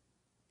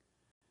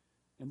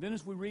 And then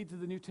as we read through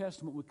the New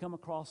Testament, we come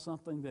across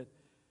something that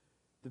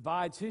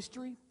divides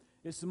history.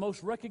 It's the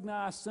most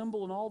recognized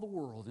symbol in all the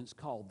world, and it's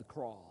called the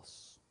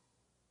cross.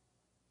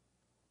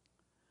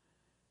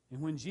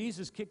 And when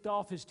Jesus kicked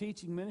off his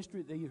teaching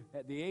ministry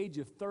at the age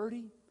of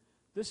 30,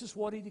 this is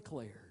what he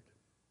declared.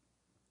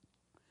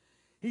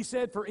 He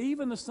said, "For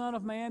even the Son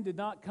of Man did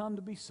not come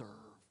to be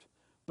served,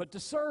 but to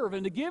serve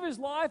and to give his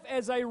life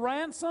as a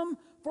ransom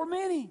for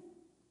many."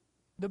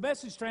 The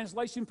Message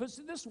translation puts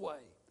it this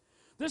way: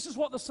 this is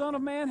what the Son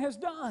of Man has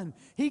done.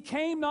 He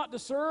came not to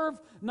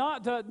serve,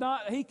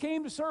 he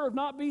came to serve,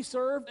 not be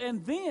served,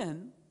 and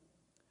then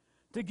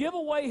to give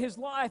away his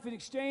life in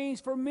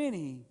exchange for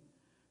many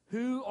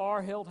who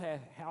are held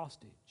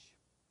hostage.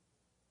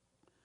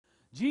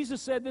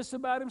 Jesus said this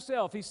about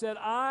himself. He said,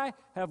 "I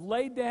have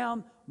laid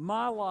down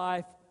my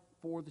life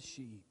for the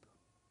sheep."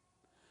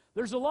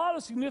 There's a lot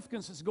of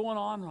significance that's going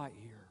on right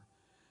here.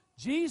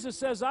 Jesus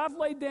says, "I've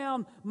laid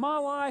down my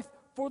life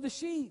for the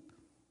sheep."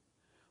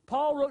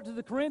 Paul wrote to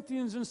the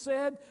Corinthians and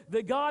said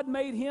that God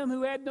made him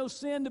who had no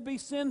sin to be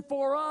sin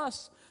for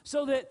us,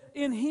 so that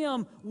in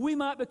him we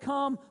might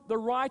become the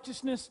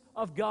righteousness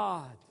of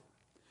God.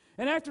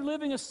 And after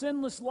living a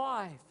sinless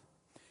life,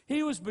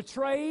 he was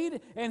betrayed,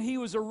 and he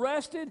was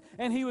arrested,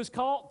 and he was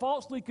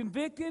falsely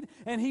convicted,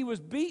 and he was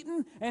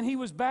beaten, and he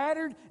was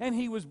battered, and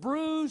he was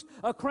bruised.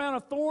 A crown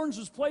of thorns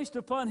was placed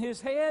upon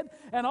his head,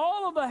 and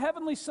all of the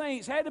heavenly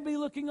saints had to be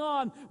looking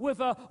on with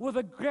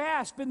a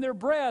gasp in their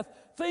breath,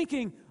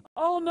 thinking,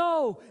 oh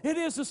no, it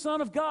is the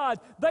Son of God.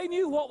 They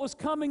knew what was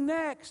coming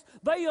next.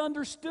 They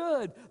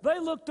understood. They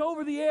looked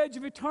over the edge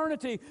of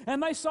eternity,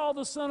 and they saw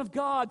the Son of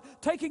God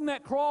taking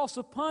that cross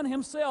upon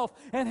himself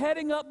and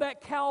heading up that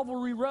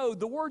Calvary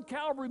road. The word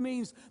Calvary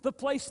means the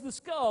place of the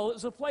skull.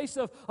 It's a place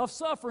of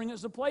suffering.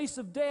 It's a place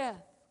of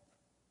death.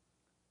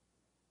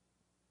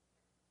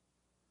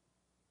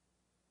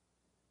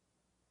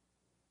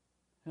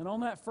 And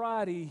on that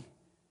Friday,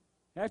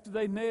 after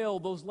they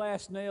nailed those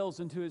last nails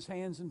into his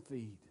hands and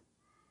feet,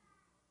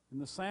 and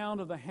the sound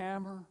of the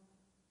hammer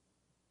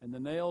and the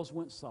nails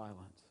went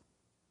silent,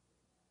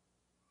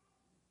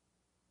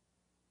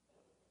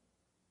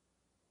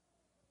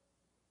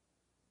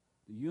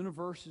 the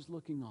universe is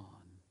looking on.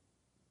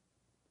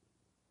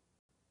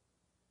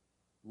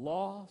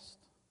 Lost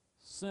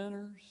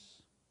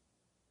sinners,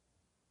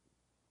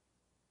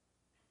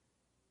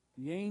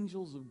 the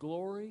angels of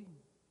glory,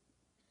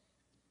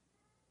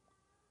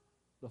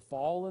 the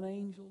fallen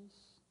angels,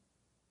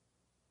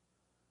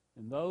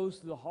 and those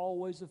through the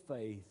hallways of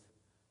faith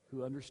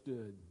who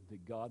understood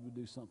that God would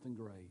do something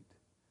great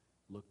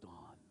looked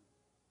on.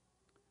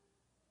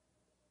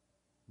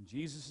 And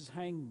Jesus is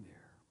hanging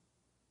there.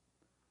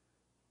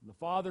 And the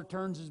Father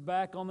turns his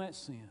back on that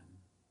sin.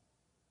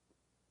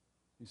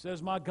 He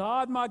says, my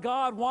God,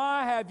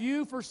 why have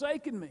you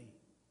forsaken me?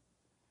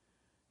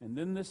 And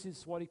then this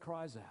is what he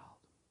cries out.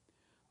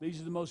 These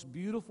are the most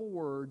beautiful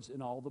words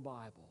in all the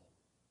Bible.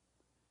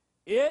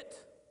 It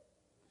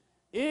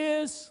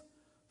is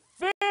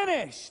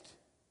finished.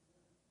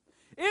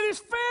 It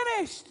is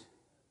finished.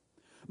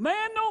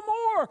 Man no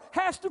more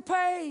has to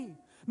pay.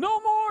 No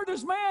more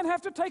does man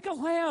have to take a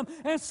lamb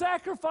and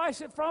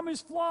sacrifice it from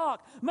his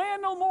flock.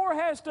 Man no more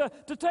has to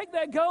take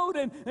that goat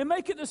and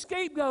make it the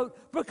scapegoat,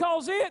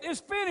 because it is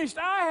finished.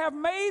 I have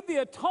made the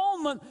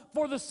atonement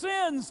for the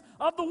sins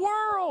of the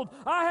world.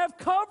 I have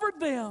covered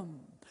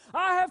them.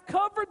 I have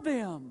covered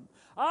them.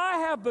 I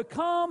have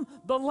become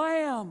the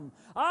lamb.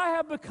 I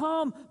have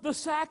become the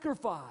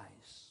sacrifice.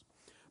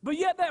 But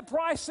yet that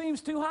price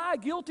seems too high.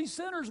 Guilty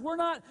sinners, we're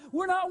not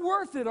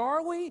worth it,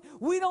 are we?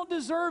 We don't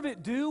deserve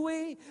it, do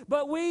we?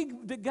 But we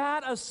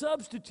got a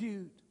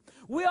substitute.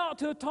 We ought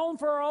to atone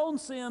for our own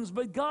sins,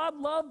 but God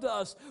loved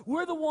us.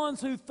 We're the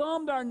ones who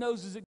thumbed our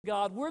noses at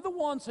God. We're the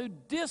ones who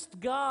dissed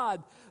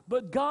God.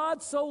 But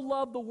God so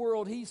loved the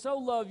world. He so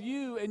loved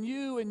you and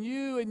you and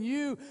you and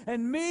you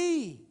and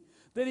me,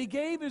 that he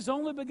gave his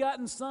only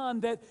begotten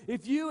Son, that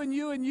if you and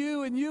you and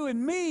you and you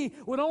and me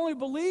would only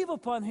believe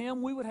upon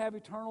him, we would have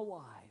eternal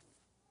life.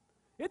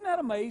 Isn't that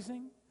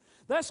amazing?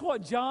 That's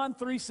what John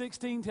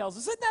 3:16 tells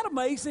us. Isn't that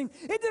amazing?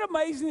 Isn't it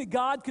amazing that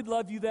God could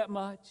love you that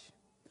much?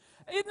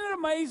 Isn't it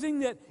amazing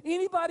that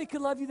anybody could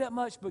love you that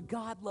much, but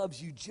God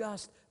loves you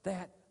just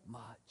that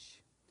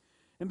much?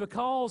 And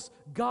because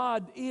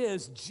God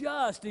is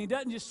just, and he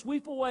doesn't just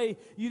sweep away,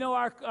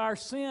 our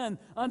sin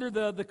under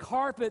the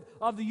carpet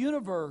of the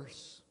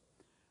universe,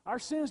 our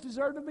sins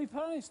deserve to be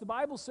punished. The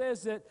Bible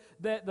says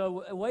that the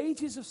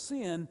wages of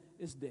sin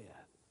is death.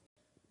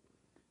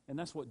 And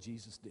that's what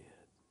Jesus did.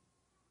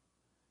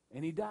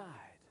 And he died.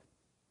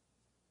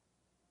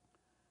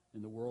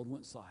 And the world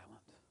went silent.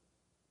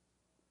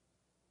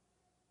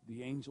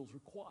 The angels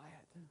were quiet.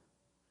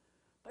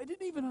 They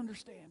didn't even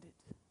understand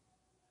it.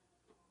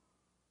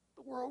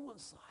 The world went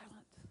silent.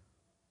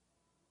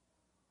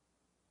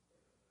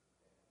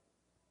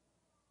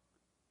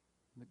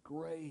 And the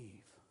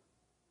grave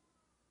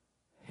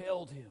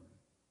held him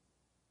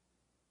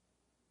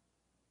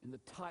in the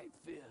tight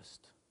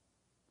fist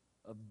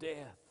of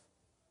death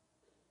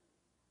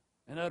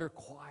and utter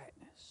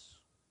quietness.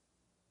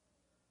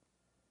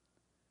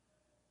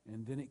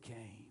 And then it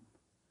came.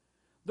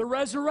 The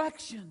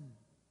resurrection.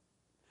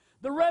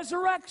 The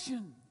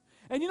resurrection.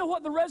 And you know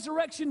what the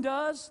resurrection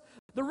does?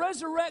 The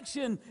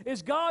resurrection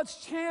is God's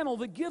channel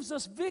that gives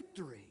us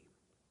victory.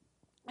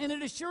 And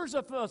it assures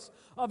us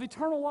of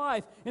eternal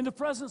life in the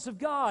presence of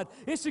God.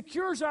 It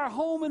secures our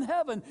home in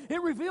heaven.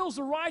 It reveals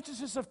the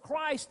righteousness of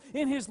Christ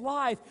in his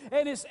life,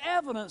 and it's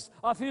evidence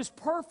of his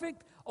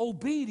perfect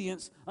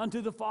obedience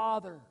unto the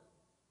Father.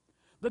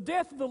 The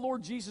death of the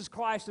Lord Jesus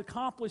Christ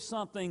accomplished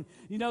something,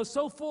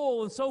 so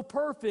full and so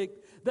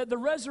perfect that the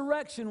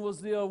resurrection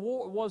was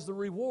the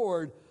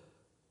reward,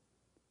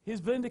 his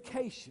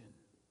vindication,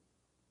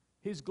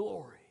 his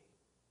glory.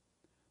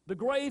 The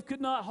grave could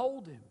not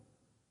hold him.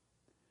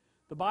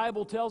 The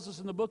Bible tells us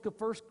in the book of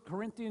 1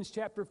 Corinthians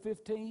chapter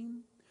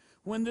 15,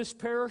 when this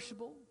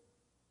perishable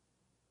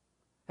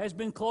has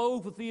been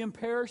clothed with the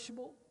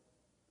imperishable,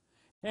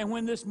 and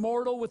when this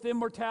mortal with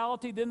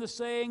immortality, then the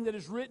saying that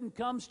is written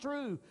comes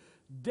true.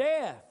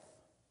 Death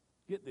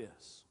Get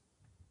this.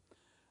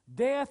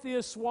 Death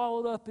is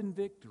swallowed up in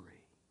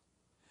victory.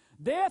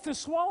 Death is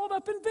swallowed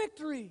up in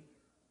victory.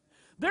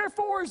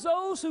 Therefore, as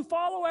those who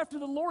follow after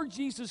the Lord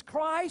Jesus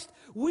Christ,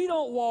 we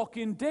don't walk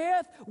in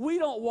death, we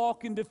don't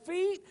walk in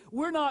defeat,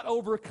 we're not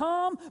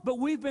overcome, but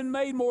we've been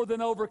made more than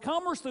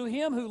overcomers through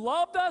Him who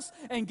loved us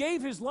and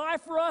gave His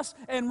life for us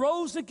and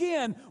rose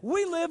again.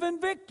 We live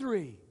in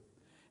victory.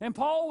 And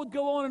Paul would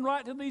go on and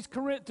write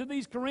to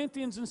these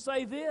Corinthians and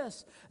say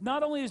this: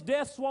 not only is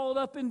death swallowed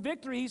up in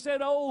victory, he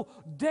said, "Oh,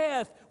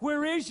 death,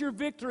 where is your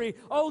victory?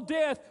 Oh,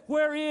 death,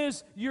 where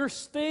is your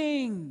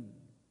sting?"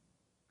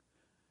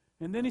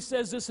 And then he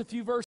says this a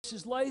few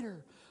verses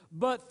later: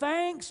 "But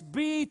thanks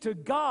be to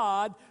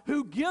God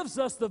who gives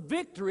us the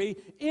victory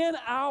in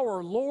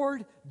our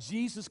Lord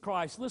Jesus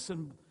Christ."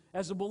 Listen,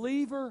 as a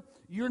believer,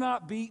 you're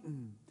not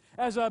beaten.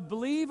 As a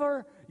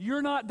believer,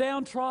 you're not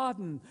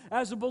downtrodden.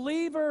 As a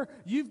believer,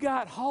 you've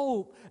got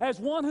hope. As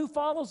one who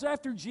follows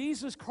after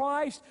Jesus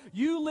Christ,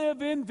 you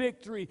live in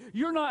victory.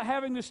 You're not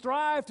having to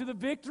strive to the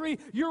victory.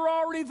 You're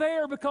already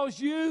there because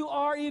you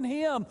are in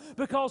Him.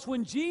 Because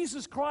when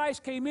Jesus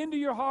Christ came into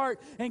your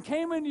heart and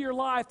came into your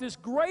life, this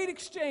great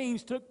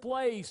exchange took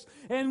place.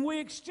 And we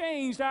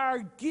exchanged our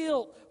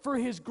guilt for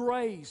His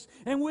grace.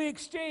 And we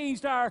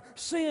exchanged our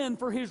sin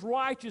for His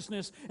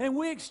righteousness. And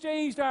we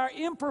exchanged our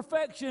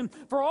imperfection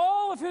for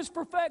all of His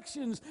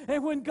perfections.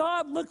 And when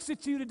God looks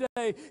at you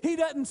today, He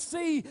doesn't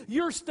see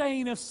your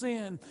stain of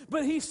sin,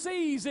 but He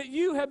sees that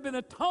you have been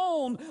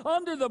atoned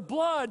under the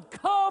blood,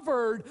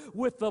 covered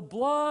with the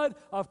blood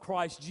of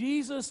Christ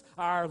Jesus,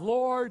 our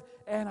Lord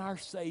and our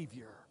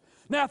Savior.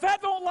 Now, if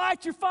that don't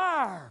light your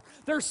fire,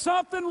 there's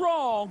something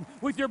wrong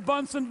with your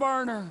Bunsen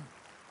burner.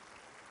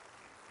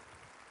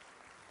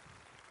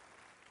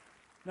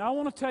 Now, I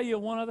want to tell you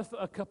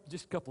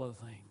just a couple other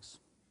things.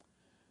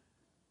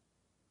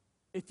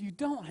 If you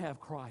don't have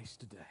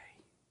Christ today,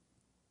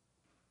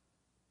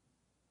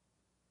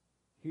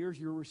 here's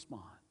your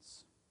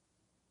response.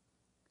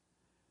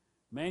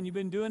 Man, you've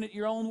been doing it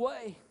your own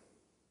way.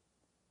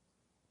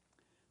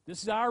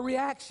 This is our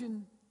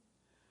reaction.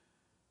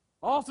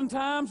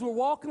 Oftentimes we're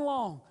walking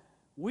along.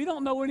 We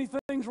don't know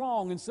anything's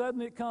wrong, and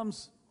suddenly it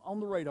comes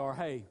on the radar: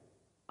 hey,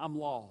 I'm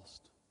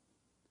lost.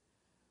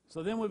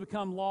 So then we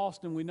become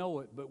lost and we know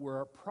it, but where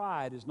our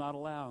pride is not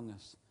allowing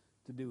us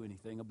to do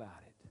anything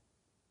about it.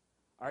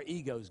 Our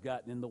ego's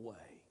gotten in the way.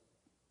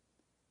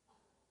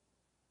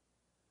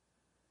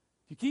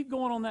 If you keep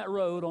going on that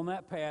road, on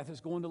that path,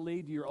 it's going to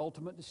lead to your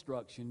ultimate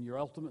destruction, your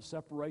ultimate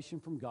separation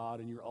from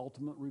God, and your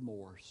ultimate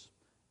remorse,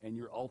 and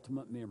your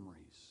ultimate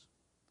memories.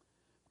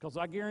 Because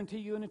I guarantee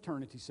you, in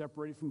eternity,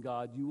 separated from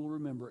God, you will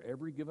remember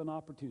every given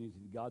opportunity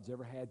that God's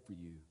ever had for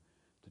you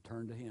to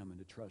turn to Him and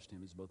to trust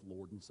Him as both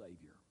Lord and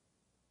Savior.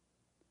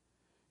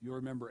 You'll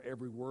remember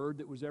every word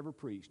that was ever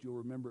preached. You'll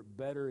remember it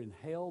better in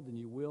hell than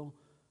you will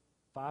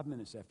 5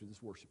 minutes after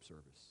this worship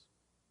service.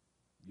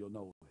 You'll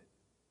know it.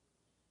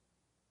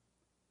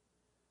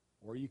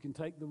 Or you can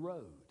take the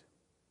road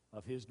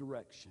of His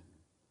direction,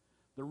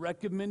 the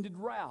recommended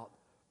route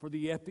for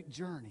the epic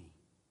journey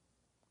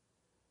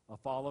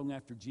of following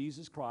after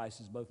Jesus Christ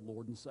as both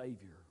Lord and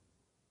Savior.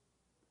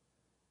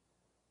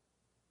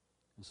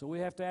 And so we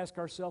have to ask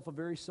ourselves a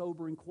very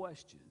sobering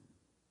question.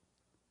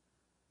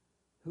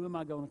 Who am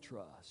I going to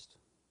trust?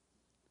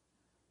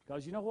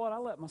 Because you know what? I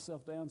let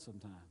myself down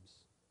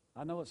sometimes.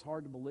 I know it's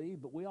hard to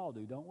believe, but we all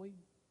do, don't we?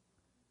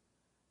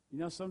 You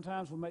know,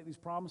 sometimes we make these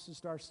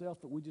promises to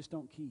ourselves that we just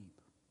don't keep.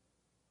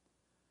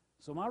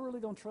 So am I really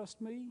going to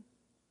trust me?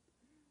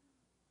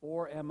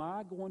 Or am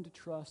I going to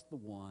trust the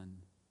one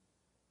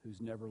who's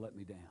never let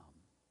me down,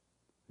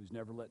 who's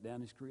never let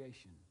down His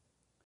creation?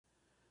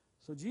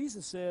 So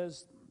Jesus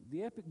says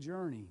the epic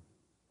journey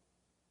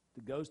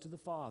that goes to the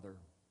Father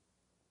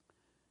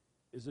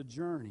is a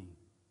journey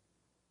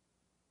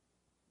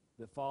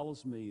that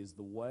follows me as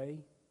the way,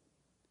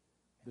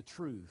 the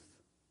truth,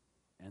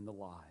 and the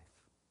life.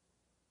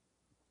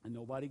 And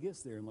nobody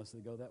gets there unless they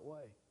go that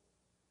way.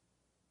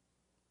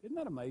 Isn't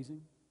that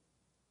amazing?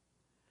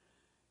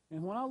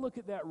 And when I look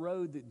at that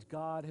road that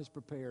God has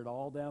prepared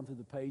all down through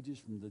the pages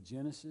from the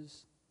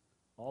Genesis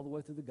all the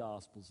way through the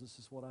Gospels, this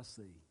is what I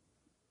see.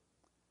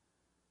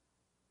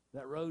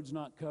 That road's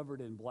not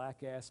covered in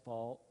black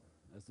asphalt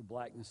as the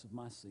blackness of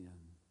my sin,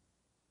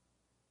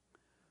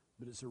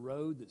 but it's a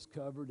road that's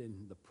covered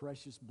in the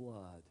precious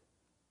blood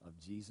of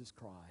Jesus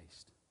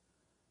Christ,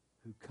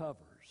 who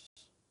covers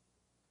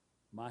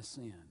my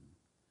sin.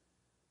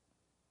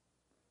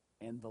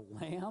 And the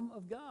Lamb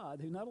of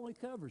God, who not only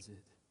covers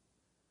it,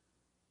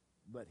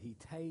 but He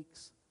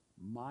takes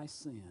my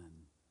sin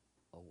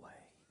away.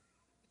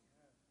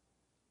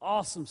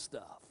 Awesome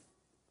stuff.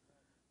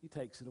 He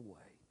takes it away.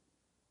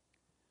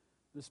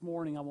 This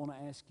morning I want to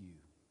ask you,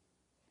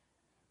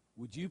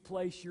 would you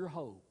place your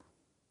hope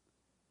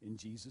in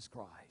Jesus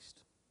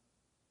Christ?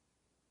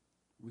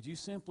 Would you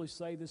simply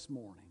say this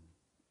morning,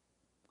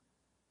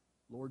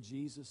 Lord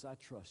Jesus, I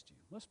trust You.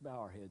 Let's bow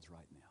our heads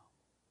right now.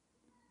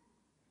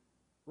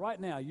 Right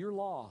now, you're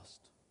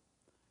lost.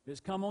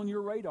 It's come on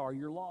your radar,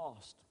 you're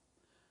lost.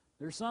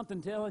 There's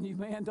something telling you,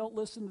 man, don't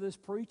listen to this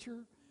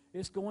preacher.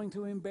 It's going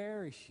to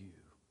embarrass you.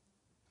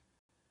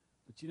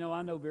 But you know,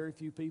 I know very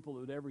few people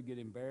who would ever get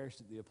embarrassed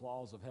at the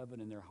applause of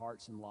heaven in their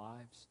hearts and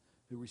lives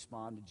who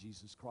respond to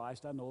Jesus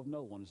Christ. I know of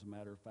no one, as a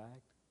matter of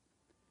fact.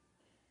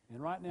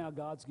 And right now,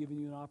 God's giving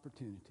you an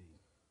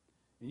opportunity.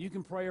 And you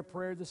can pray a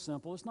prayer this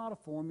simple. It's not a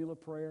formula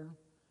prayer.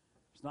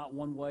 It's not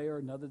one way or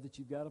another that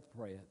you've got to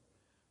pray it.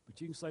 But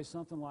you can say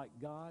something like,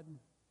 God,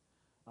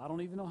 I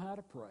don't even know how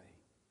to pray,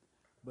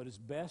 but as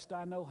best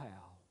I know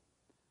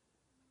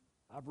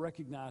how, I've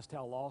recognized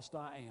how lost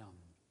I am,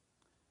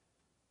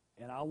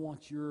 and I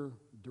want your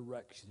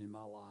direction in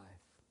my life.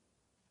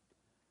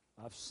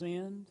 I've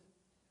sinned,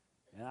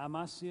 and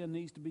my sin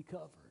needs to be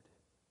covered,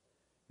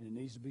 and it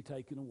needs to be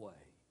taken away.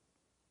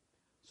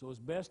 So as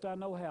best I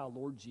know how,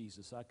 Lord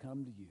Jesus, I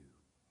come to you,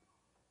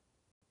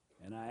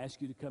 and I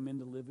ask you to come in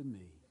to live in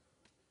me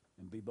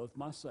and be both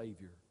my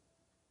Savior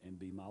and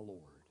be my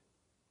Lord.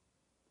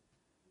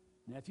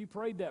 Now, if you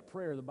prayed that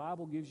prayer, the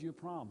Bible gives you a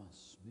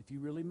promise, if you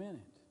really meant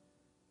it,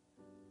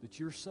 that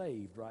you're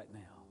saved right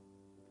now.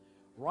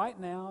 Right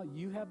now,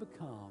 you have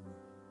become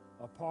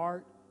a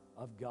part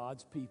of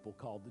God's people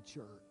called the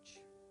church.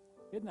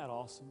 Isn't that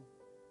awesome?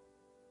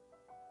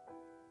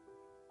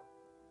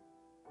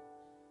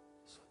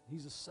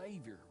 He's a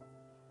Savior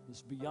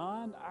that's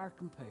beyond our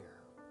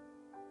compare.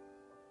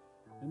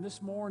 And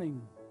this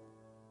morning,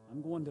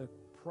 I'm going to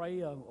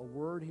pray a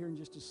word here in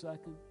just a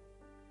second.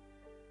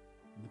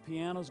 And the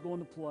piano's going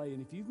to play.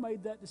 And if you've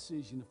made that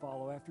decision to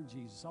follow after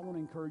Jesus, I want to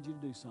encourage you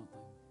to do something.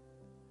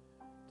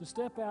 To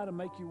step out and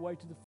make your way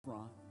to the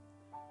front.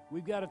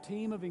 We've got a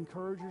team of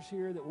encouragers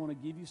here that want to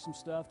give you some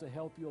stuff to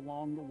help you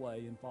along the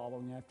way in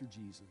following after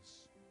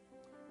Jesus.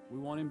 We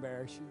won't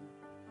embarrass you.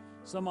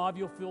 Some of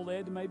you will feel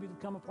led to maybe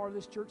become a part of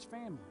this church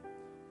family.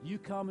 You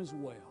come as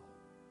well.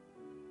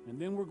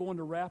 And then we're going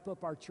to wrap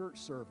up our church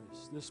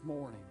service this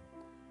morning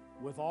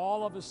with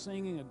all of us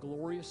singing a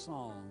glorious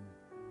song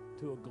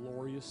to a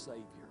glorious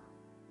Savior.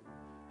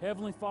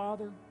 Heavenly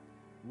Father,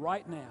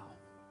 right now,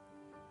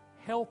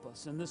 help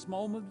us in this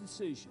moment of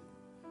decision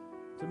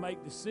to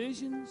make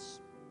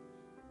decisions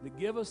that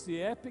give us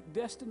the epic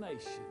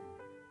destination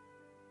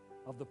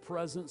of the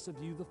presence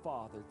of you, the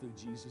Father, through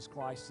Jesus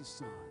Christ, the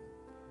Son.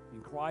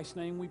 In Christ's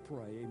name we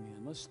pray,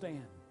 amen. Let's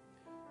stand.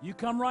 You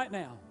come right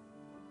now.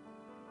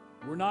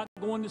 We're not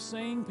going to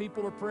sing.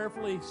 People are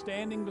prayerfully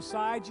standing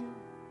beside you.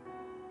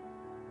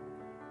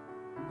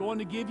 I'm going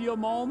to give you a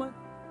moment.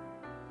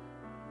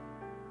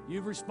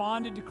 You've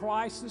responded to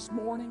Christ this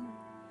morning.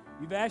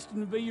 You've asked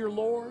Him to be your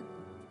Lord.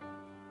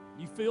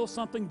 You feel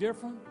something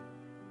different.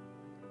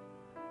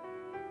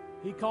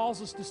 He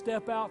calls us to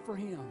step out for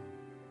Him.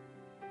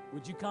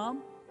 Would you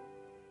come?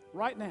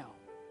 Right now.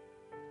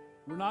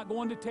 We're not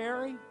going to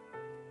tarry.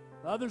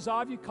 Others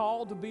of you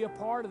called to be a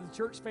part of the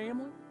church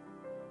family.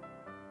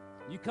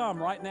 You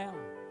come right now.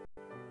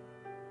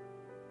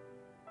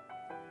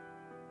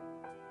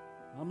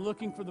 I'm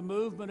looking for the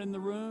movement in the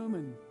room,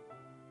 and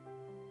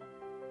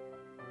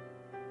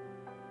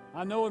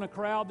I know in a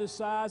crowd this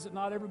size that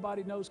not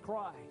everybody knows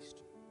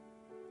Christ.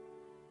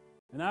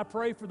 And I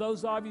pray for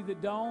those of you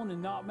that don't and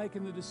not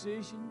making the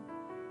decision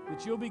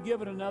that you'll be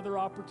given another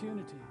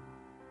opportunity.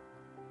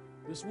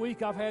 This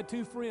week I've had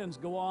two friends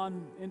go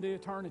on into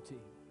eternity.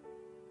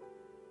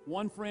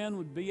 One friend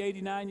would be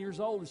 89 years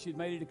old if she'd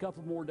made it a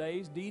couple more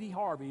days. Dee Dee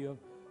Harvey, a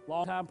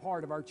longtime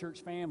part of our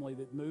church family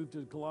that moved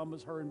to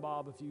Columbus, her and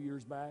Bob, a few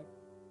years back.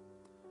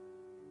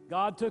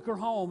 God took her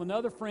home.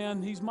 Another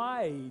friend, he's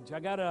my age.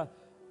 I got an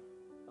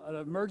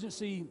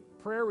emergency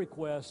prayer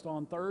request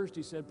on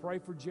Thursday. Said, pray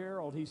for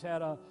Gerald. He's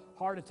had a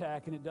heart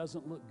attack and it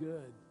doesn't look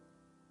good.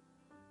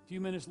 A few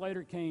minutes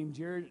later it came.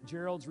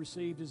 Gerald's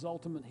received his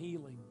ultimate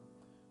healing.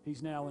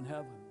 He's now in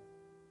heaven.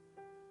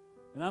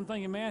 And I'm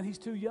thinking, man, he's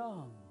too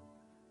young.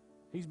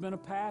 He's been a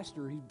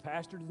pastor. He's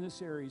pastored in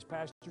this area. He's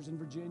pastors in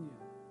Virginia.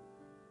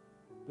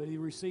 But he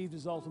received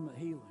his ultimate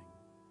healing.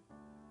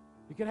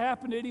 It could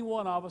happen to any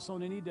one of us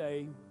on any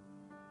day.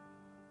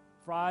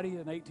 Friday,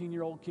 an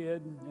 18-year-old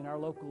kid in our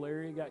local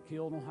area got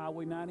killed on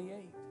Highway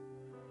 98.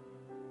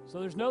 So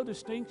there's no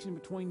distinction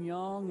between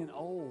young and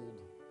old.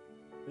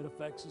 It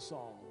affects us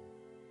all.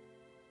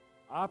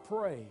 I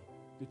pray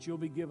that you'll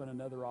be given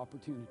another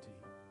opportunity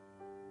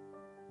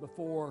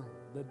before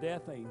the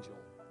death angel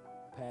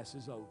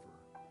passes over.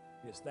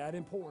 It's that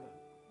important.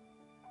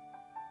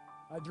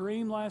 I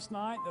dreamed last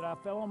night that I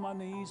fell on my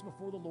knees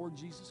before the Lord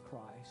Jesus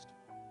Christ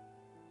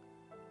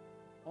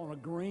on a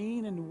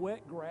green and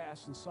wet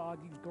grass and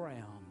soggy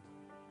ground,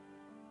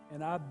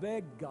 and I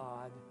begged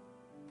God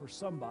for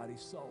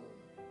somebody's soul.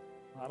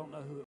 I don't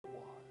know who it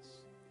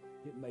was.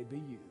 It may be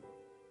you.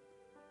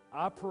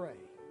 I pray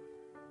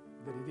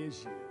that it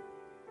is you,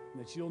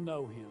 and that you'll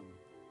know Him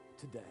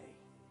today.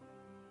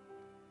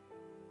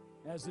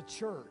 As a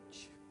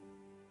church,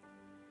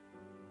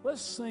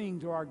 let's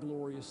sing to our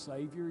glorious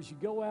Savior. As you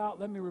go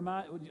out, let me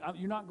remind you,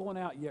 you're not going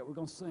out yet. We're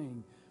going to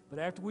sing. But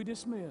after we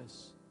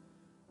dismiss,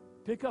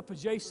 pick up a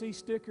JC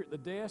sticker at the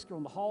desk or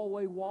on the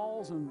hallway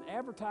walls and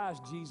advertise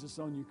Jesus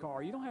on your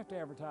car. You don't have to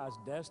advertise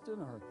Destin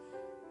or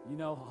you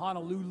know,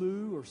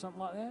 Honolulu or something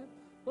like that.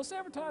 Let's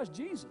advertise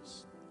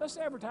Jesus. Let's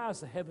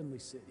advertise the heavenly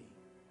city.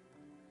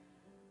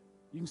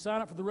 You can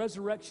sign up for the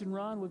Resurrection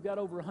Run. We've got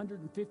over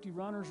 150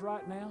 runners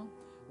right now.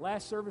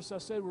 Last service, I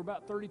said we're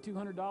about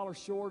 $3,200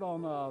 short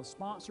on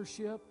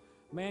sponsorship.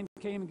 Man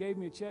came and gave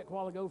me a check a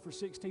while ago for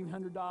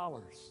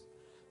 $1,600.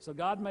 So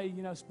God may,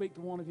 you know, speak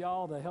to one of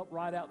y'all to help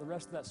write out the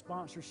rest of that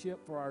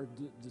sponsorship for our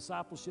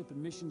discipleship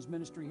and missions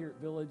ministry here at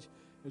Village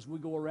as we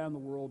go around the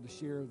world to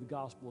share the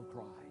gospel of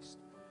Christ.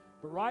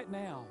 But right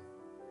now,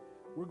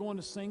 we're going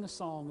to sing a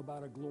song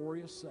about a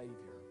glorious Savior.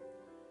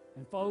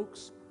 And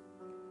folks,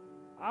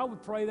 I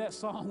would pray that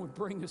song would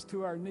bring us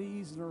to our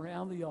knees and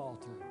around the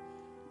altar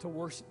to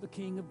worship the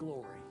King of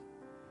Glory,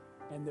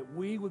 and that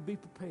we would be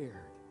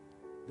prepared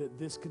that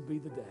this could be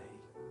the day.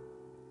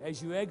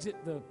 As you exit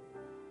the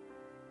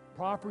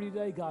property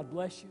today, God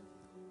bless you.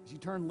 As you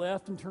turn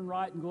left and turn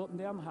right and go up and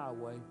down the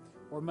highway,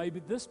 or maybe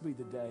this be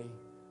the day,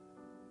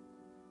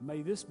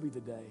 may this be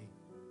the day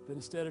that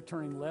instead of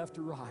turning left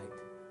or right,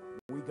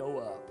 we go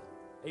up.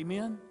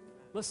 Amen?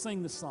 Let's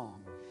sing this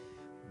song.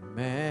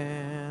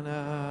 Man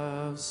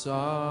of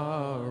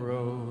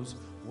sorrows,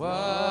 what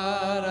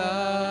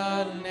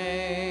a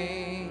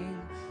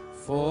name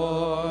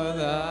for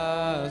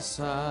the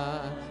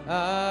Son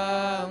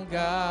of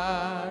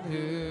God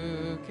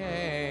who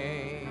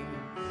came,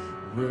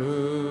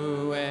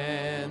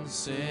 ruined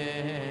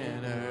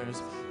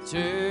sinners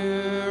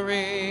to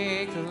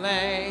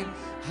reclaim.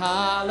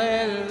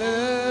 Hallelujah,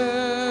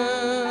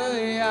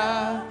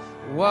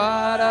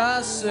 what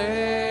a Savior,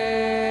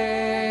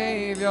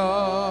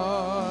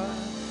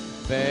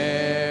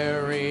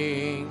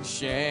 bearing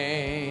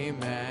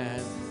shame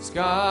and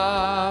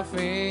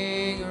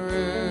scoffing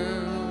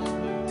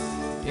rude,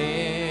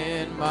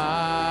 in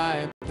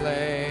my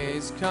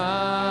place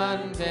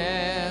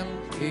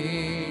condemned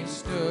he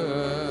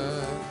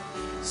stood,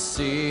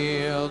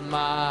 sealed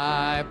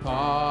my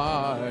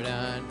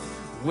pardon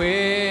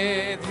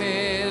with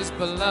his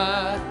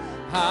blood.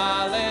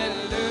 Hallelujah,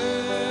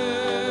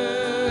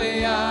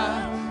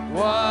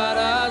 what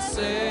a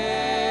Savior.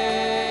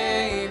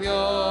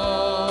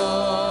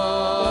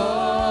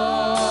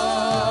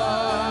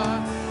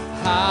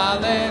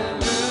 Hallelujah,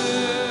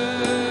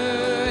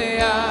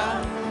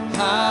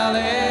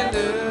 hallelujah,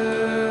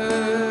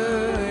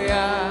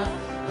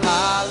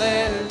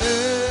 hallelujah,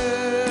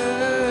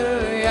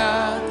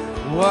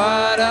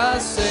 what a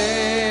Savior.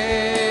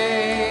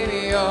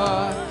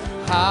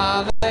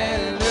 Hallelujah,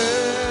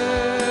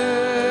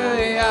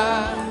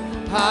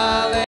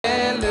 hallelujah,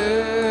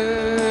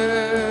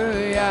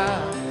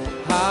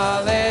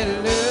 hallelujah,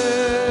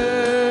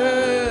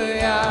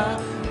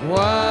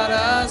 what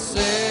a Savior.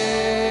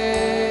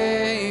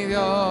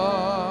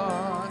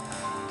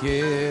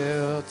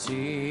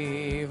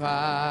 Guilty,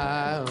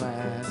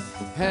 violent,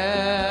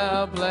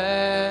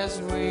 helpless,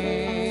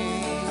 weak,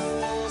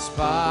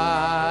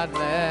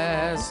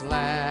 spotless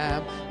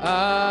Lamb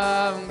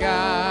of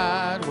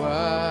God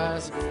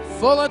was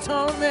full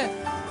atonement,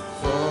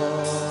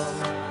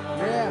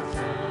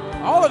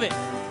 all of it.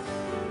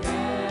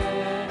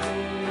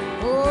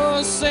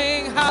 Oh,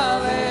 sing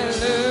hallelujah,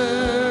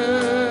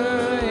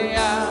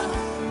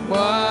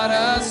 what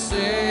a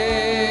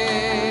Savior.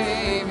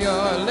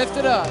 Lift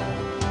it up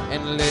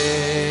and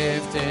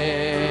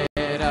lifted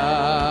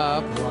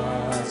up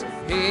was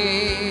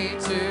he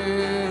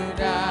to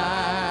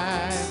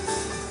die.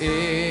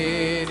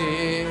 It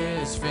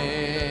is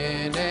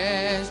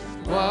finished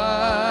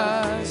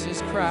was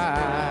his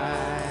cry,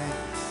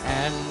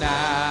 and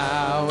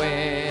now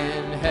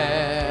in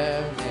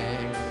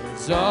heaven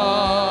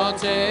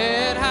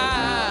exalted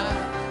high.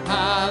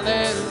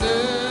 Hallelujah,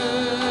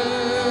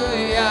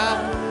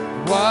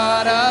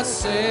 what a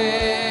Savior.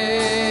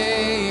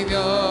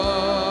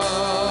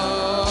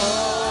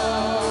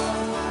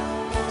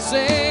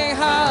 Sing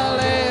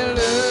hallelujah,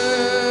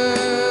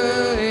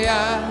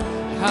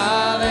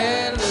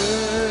 hallelujah,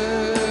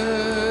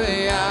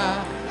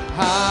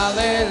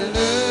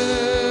 hallelujah,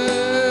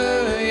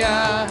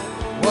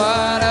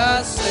 what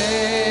a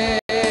Savior.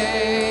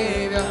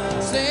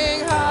 Sing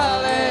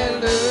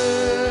hallelujah,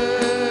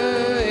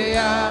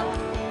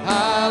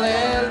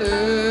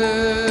 hallelujah,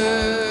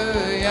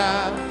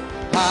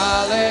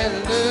 hallelujah,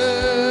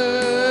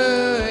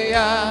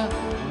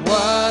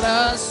 what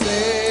a Savior.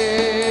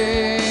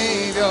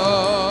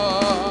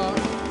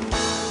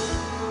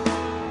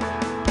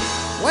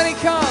 When he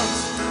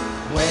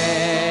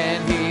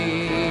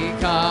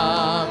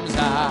comes,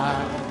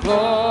 our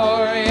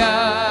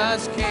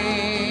glorious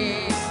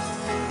King,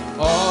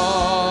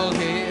 all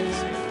his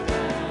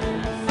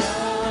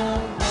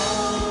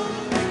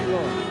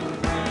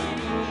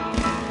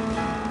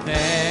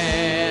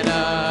then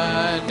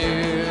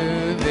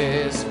anew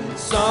this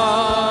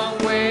song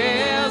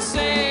we'll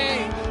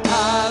sing.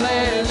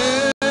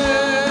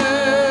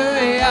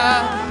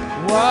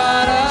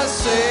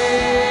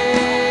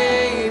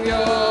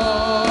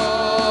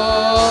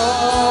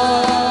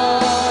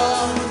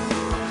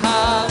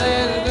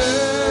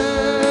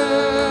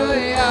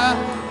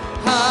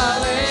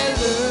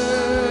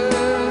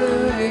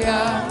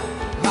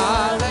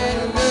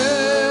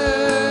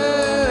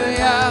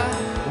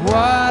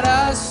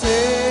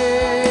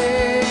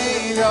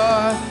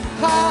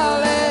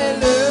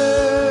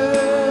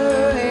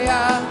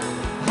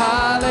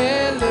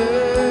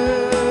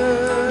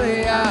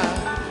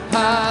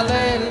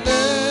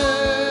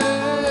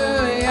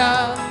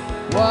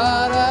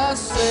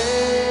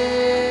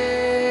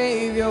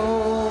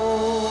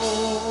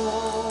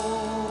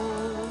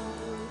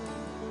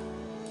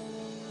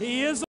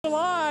 He is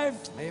alive.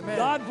 Amen.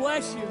 God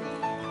bless you.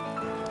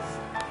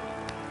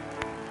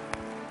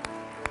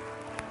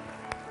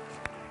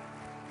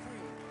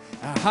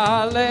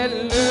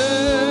 Hallelujah,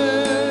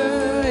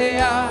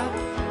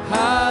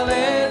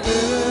 hallelujah,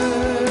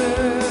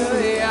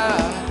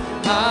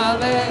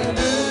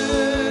 hallelujah.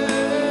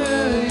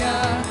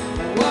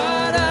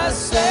 What a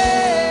Savior.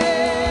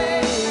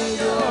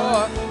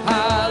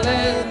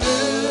 Hallelujah,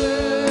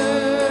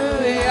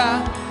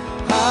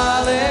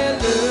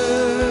 hallelujah,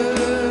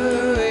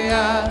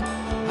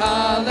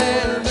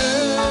 hallelujah.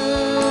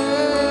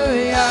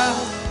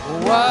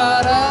 What